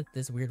don't like that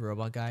this weird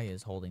robot guy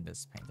is holding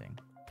this painting.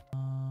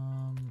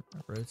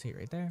 Rotate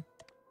right there.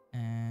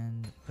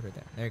 And put it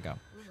there. There you go.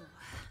 Ooh,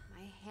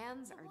 my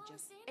hands are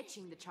just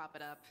itching to chop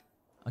it up.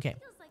 Okay.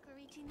 Feels like we're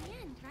reaching the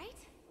end, right?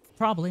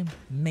 Probably.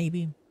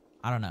 Maybe.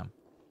 I don't know.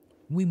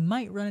 We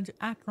might run into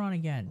Acheron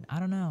again. I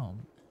don't know.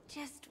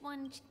 Just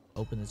one.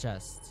 Open the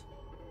chest.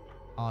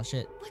 Oh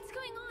shit. What's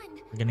going on?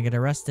 We're gonna get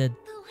arrested.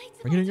 The lights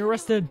We're getting all turned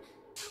arrested. on.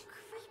 How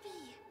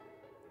creepy.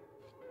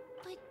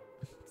 But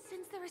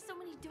since there are so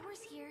many doors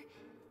here,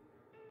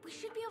 we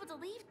should be able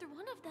to leave through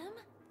one of them.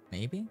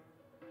 Maybe?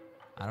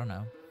 I don't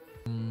know.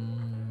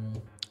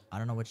 I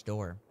don't know which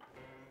door.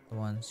 The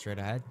one straight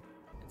ahead?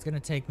 It's gonna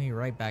take me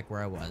right back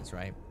where I was,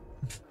 right?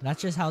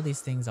 That's just how these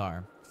things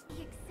are.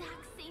 The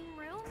exact same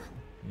room?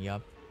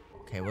 Yup.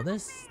 Okay, well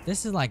this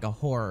is like a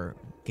horror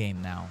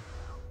game now.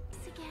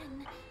 This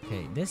again.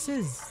 Okay, this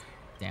is...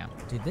 Damn.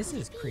 Dude, this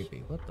is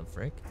creepy. What the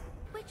frick?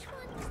 Which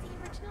one was the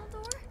original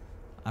door?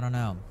 I don't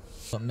know.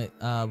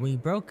 But we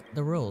broke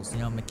the rules. You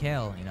know,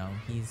 Mikhail, you know,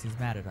 he's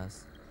mad at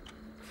us.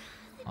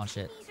 Oh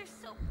shit. These are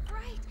so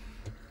bright.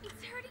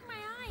 It's hurting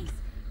my eyes.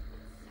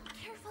 So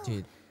careful.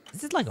 Dude,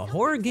 is this like a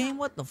horror game?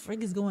 What the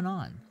frick is going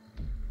on?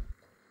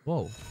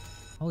 Whoa.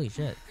 Holy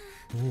shit.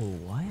 Whoa,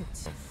 what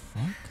the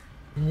fuck?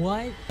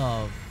 What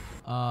the...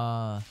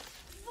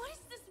 What is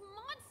this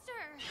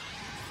monster?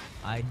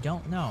 I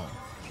don't know.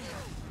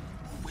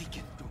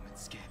 Awaken,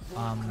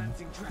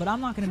 Blumenskid. But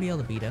I'm not gonna be able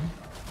to beat him.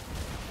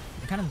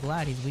 I'm kind of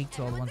glad he's weak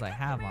to all the ones I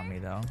have on me,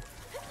 though.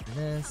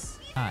 This...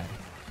 God.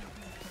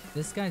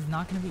 This guy's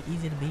not gonna be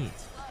easy to beat.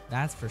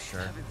 That's for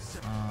sure.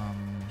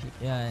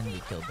 Yeah, and he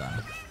killed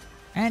Don.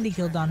 And he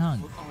killed Don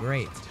Hung.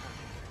 Great.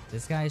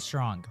 This guy is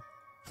strong.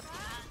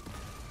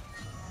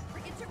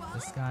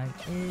 This guy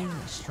is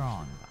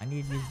strong. I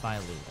need to use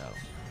Bailu, though.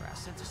 Crap.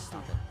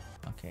 Stop it.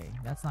 Okay,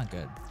 that's not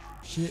good.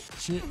 Shit.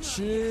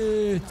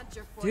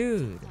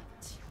 Dude.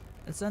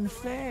 That's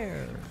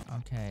unfair.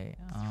 Okay,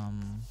 I'll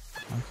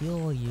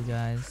heal you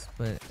guys,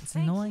 but it's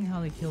annoying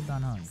how they killed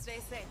Don Hung. Stay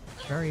safe.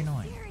 Very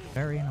annoying.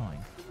 Very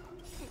annoying.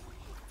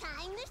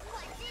 Time to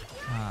switch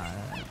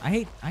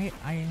it.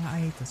 I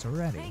hate this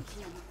already. Thank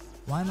you.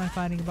 Why am I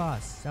fighting a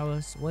boss? That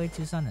was way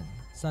too sudden.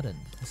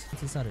 It's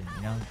too sudden,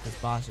 you know? This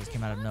boss just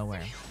came out of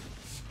nowhere.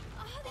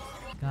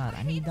 God,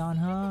 I need Don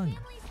Hung.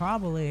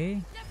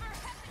 Probably.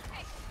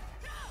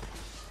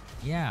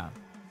 Yeah.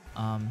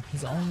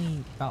 He's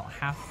only about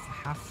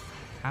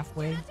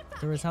halfway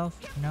through his health,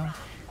 you know?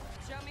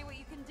 Show me what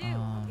you can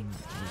do.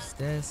 Use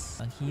this.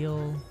 A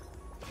heal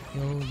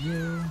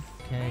you.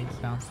 Okay,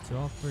 bounce to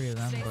all 3 of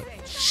them,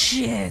 but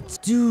shit,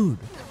 dude.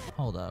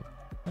 Hold up.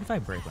 What if I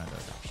break one of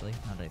those, actually?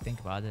 Now that I think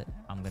about it,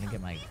 I'm gonna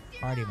get my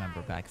party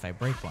member back if I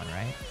break one,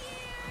 right?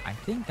 I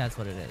think that's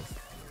what it is.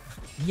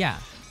 Yeah,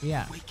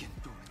 yeah.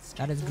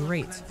 That is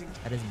great.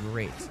 That is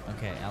great.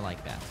 Okay, I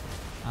like that.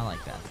 I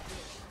like that.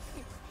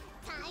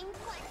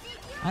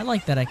 I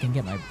like that I can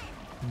get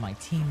my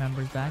team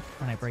members back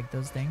when I break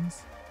those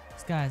things.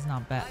 This guy's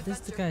not bad. This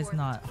guy's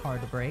not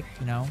hard to break,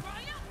 you know?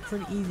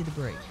 Pretty easy to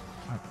break.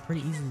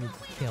 Pretty easy to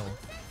kill.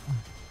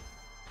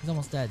 He's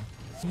almost dead.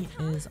 He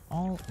is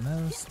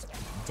almost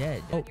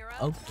dead. Oh,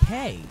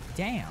 okay.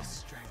 Damn.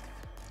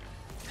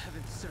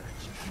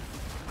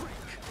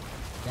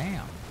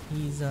 Damn.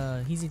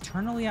 He's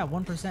eternally at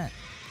 1%.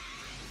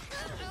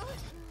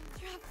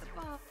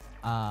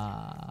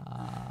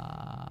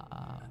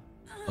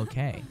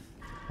 Okay.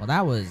 Well,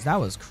 that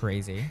was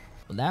crazy.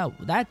 Well,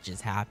 that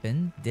just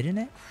happened, didn't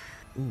it?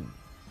 Ooh.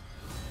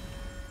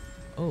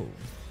 Oh.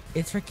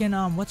 It's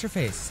freaking what's her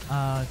face?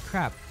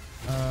 Crap.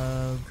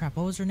 Crap.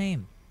 What was her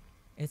name?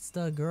 It's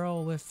the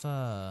girl with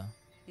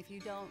If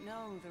you don't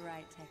know the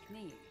right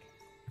technique,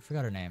 I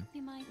forgot her name.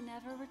 you might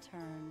never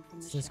return from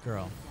It's the this shadow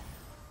girl. of death.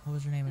 What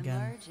was her name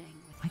again? Emerging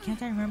with Why can't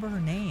I remember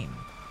her name?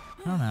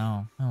 I don't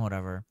know. Oh,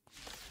 whatever.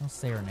 Don't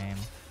say her name.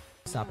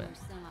 Stop it. your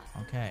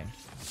side. Okay.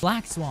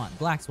 Black Swan.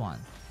 Black Swan.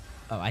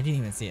 Oh, I didn't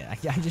even see it. I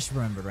just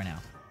remembered right now.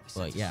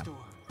 But yeah.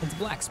 It's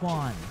Black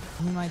Swan.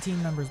 Give me my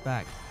team members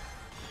back.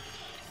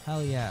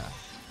 Hell yeah.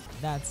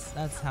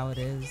 That's how it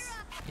is.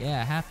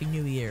 Yeah, Happy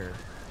New Year.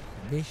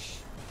 Bish.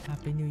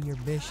 Happy New Year,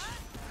 Bish.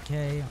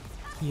 Okay.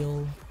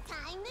 Heal.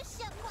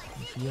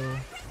 Heal.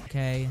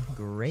 Okay,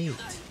 great.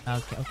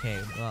 Okay,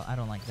 well, I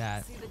don't like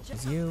that.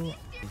 Use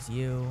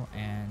you,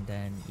 and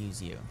then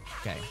use you.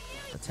 Okay,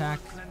 attack.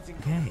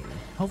 Okay,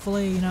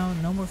 hopefully, you know,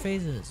 no more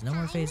phases. No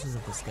more phases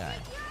of this guy.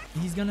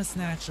 He's gonna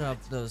snatch up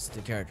those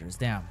two characters.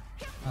 Damn.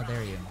 Oh,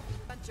 there you.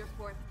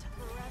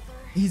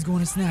 He's going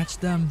to snatch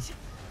them.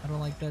 I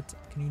don't like that.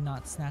 Can you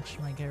not snatch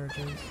my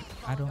characters?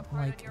 I don't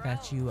like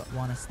that you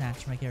want to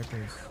snatch my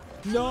characters.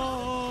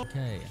 No!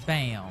 Okay,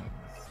 bam.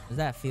 Does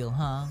that feel,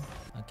 huh?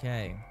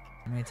 Okay.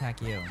 Let me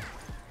attack you.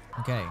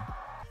 Okay.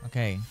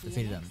 Okay.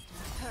 Defeated him.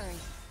 Hurry.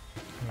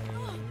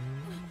 Okay.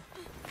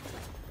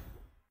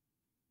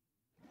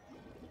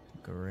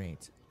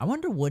 Great. I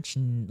wonder which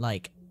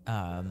next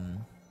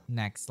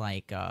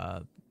like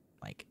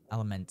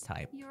element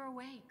type You're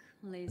awake,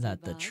 lazy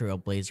that the bug.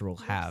 Trailblazer will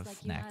Looks have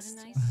like you next.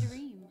 Had a nice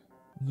dream.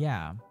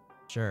 Yeah,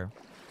 sure.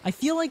 I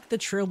feel like the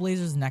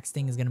Trailblazer's next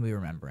thing is gonna be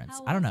Remembrance.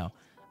 How I don't was know.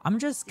 I'm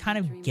just kind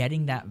of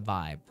getting that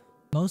vibe.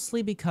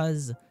 Mostly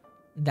because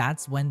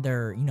that's when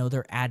they're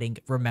adding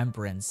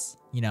Remembrance,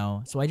 you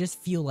know? So I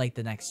just feel like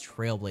the next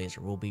Trailblazer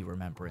will be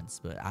Remembrance,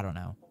 but I don't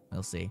know.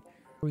 We'll see.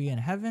 Are we in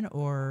heaven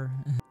or...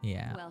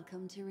 yeah.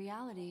 Welcome to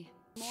reality.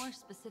 More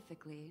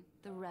specifically,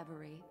 the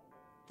Reverie.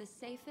 The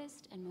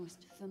safest and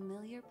most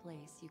familiar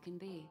place you can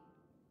be.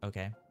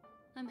 Okay.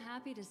 I'm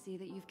happy to see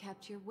that you've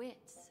kept your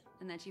wits,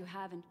 and that you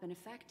haven't been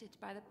affected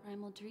by the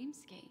primal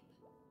dreamscape.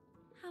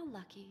 How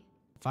lucky.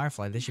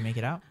 Firefly, did she make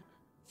it out?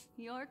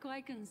 You're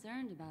quite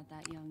concerned about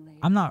that young lady.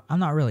 I'm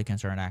not really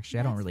concerned, actually.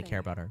 I don't That's really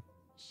care fair. about her.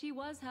 She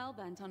was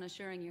hell-bent on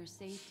assuring your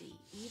safety,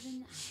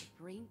 even at the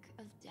brink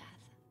of death.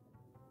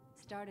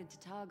 Started to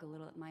tug a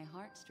little at my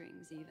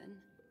heartstrings, even.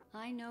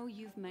 I know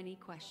you've many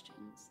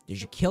questions. Did you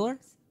so kill her?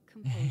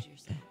 please, compose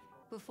yourself.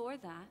 Before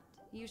that,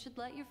 you should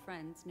let your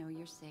friends know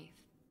you're safe.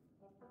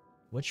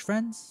 Which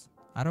friends?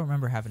 I don't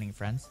remember having any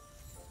friends.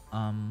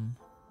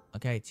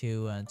 Okay,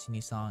 two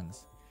new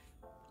songs.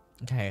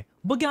 Okay,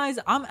 but guys,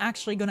 I'm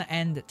actually gonna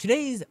end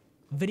today's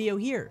video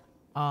here.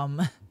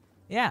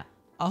 Yeah,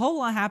 a whole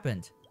lot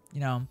happened. You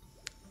know,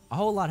 a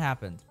whole lot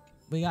happened.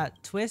 We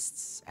got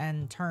twists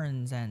and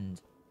turns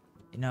and,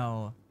 you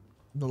know,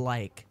 the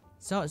like.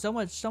 So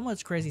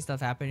much crazy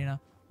stuff happened. You know,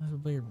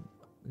 we're,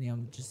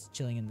 just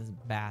chilling in this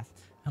bath.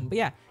 But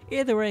yeah,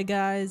 either way,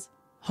 guys,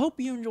 hope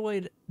you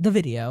enjoyed the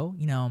video.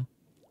 You know,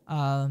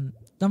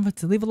 don't forget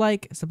to leave a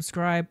like,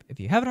 subscribe if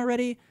you haven't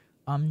already.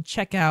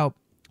 Check out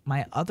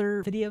my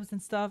other videos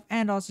and stuff,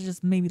 and also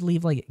just maybe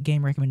leave like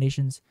game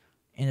recommendations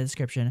in the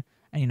description.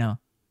 And you know,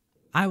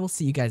 I will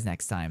see you guys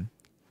next time.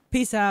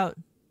 Peace out,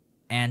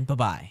 and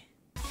bye-bye.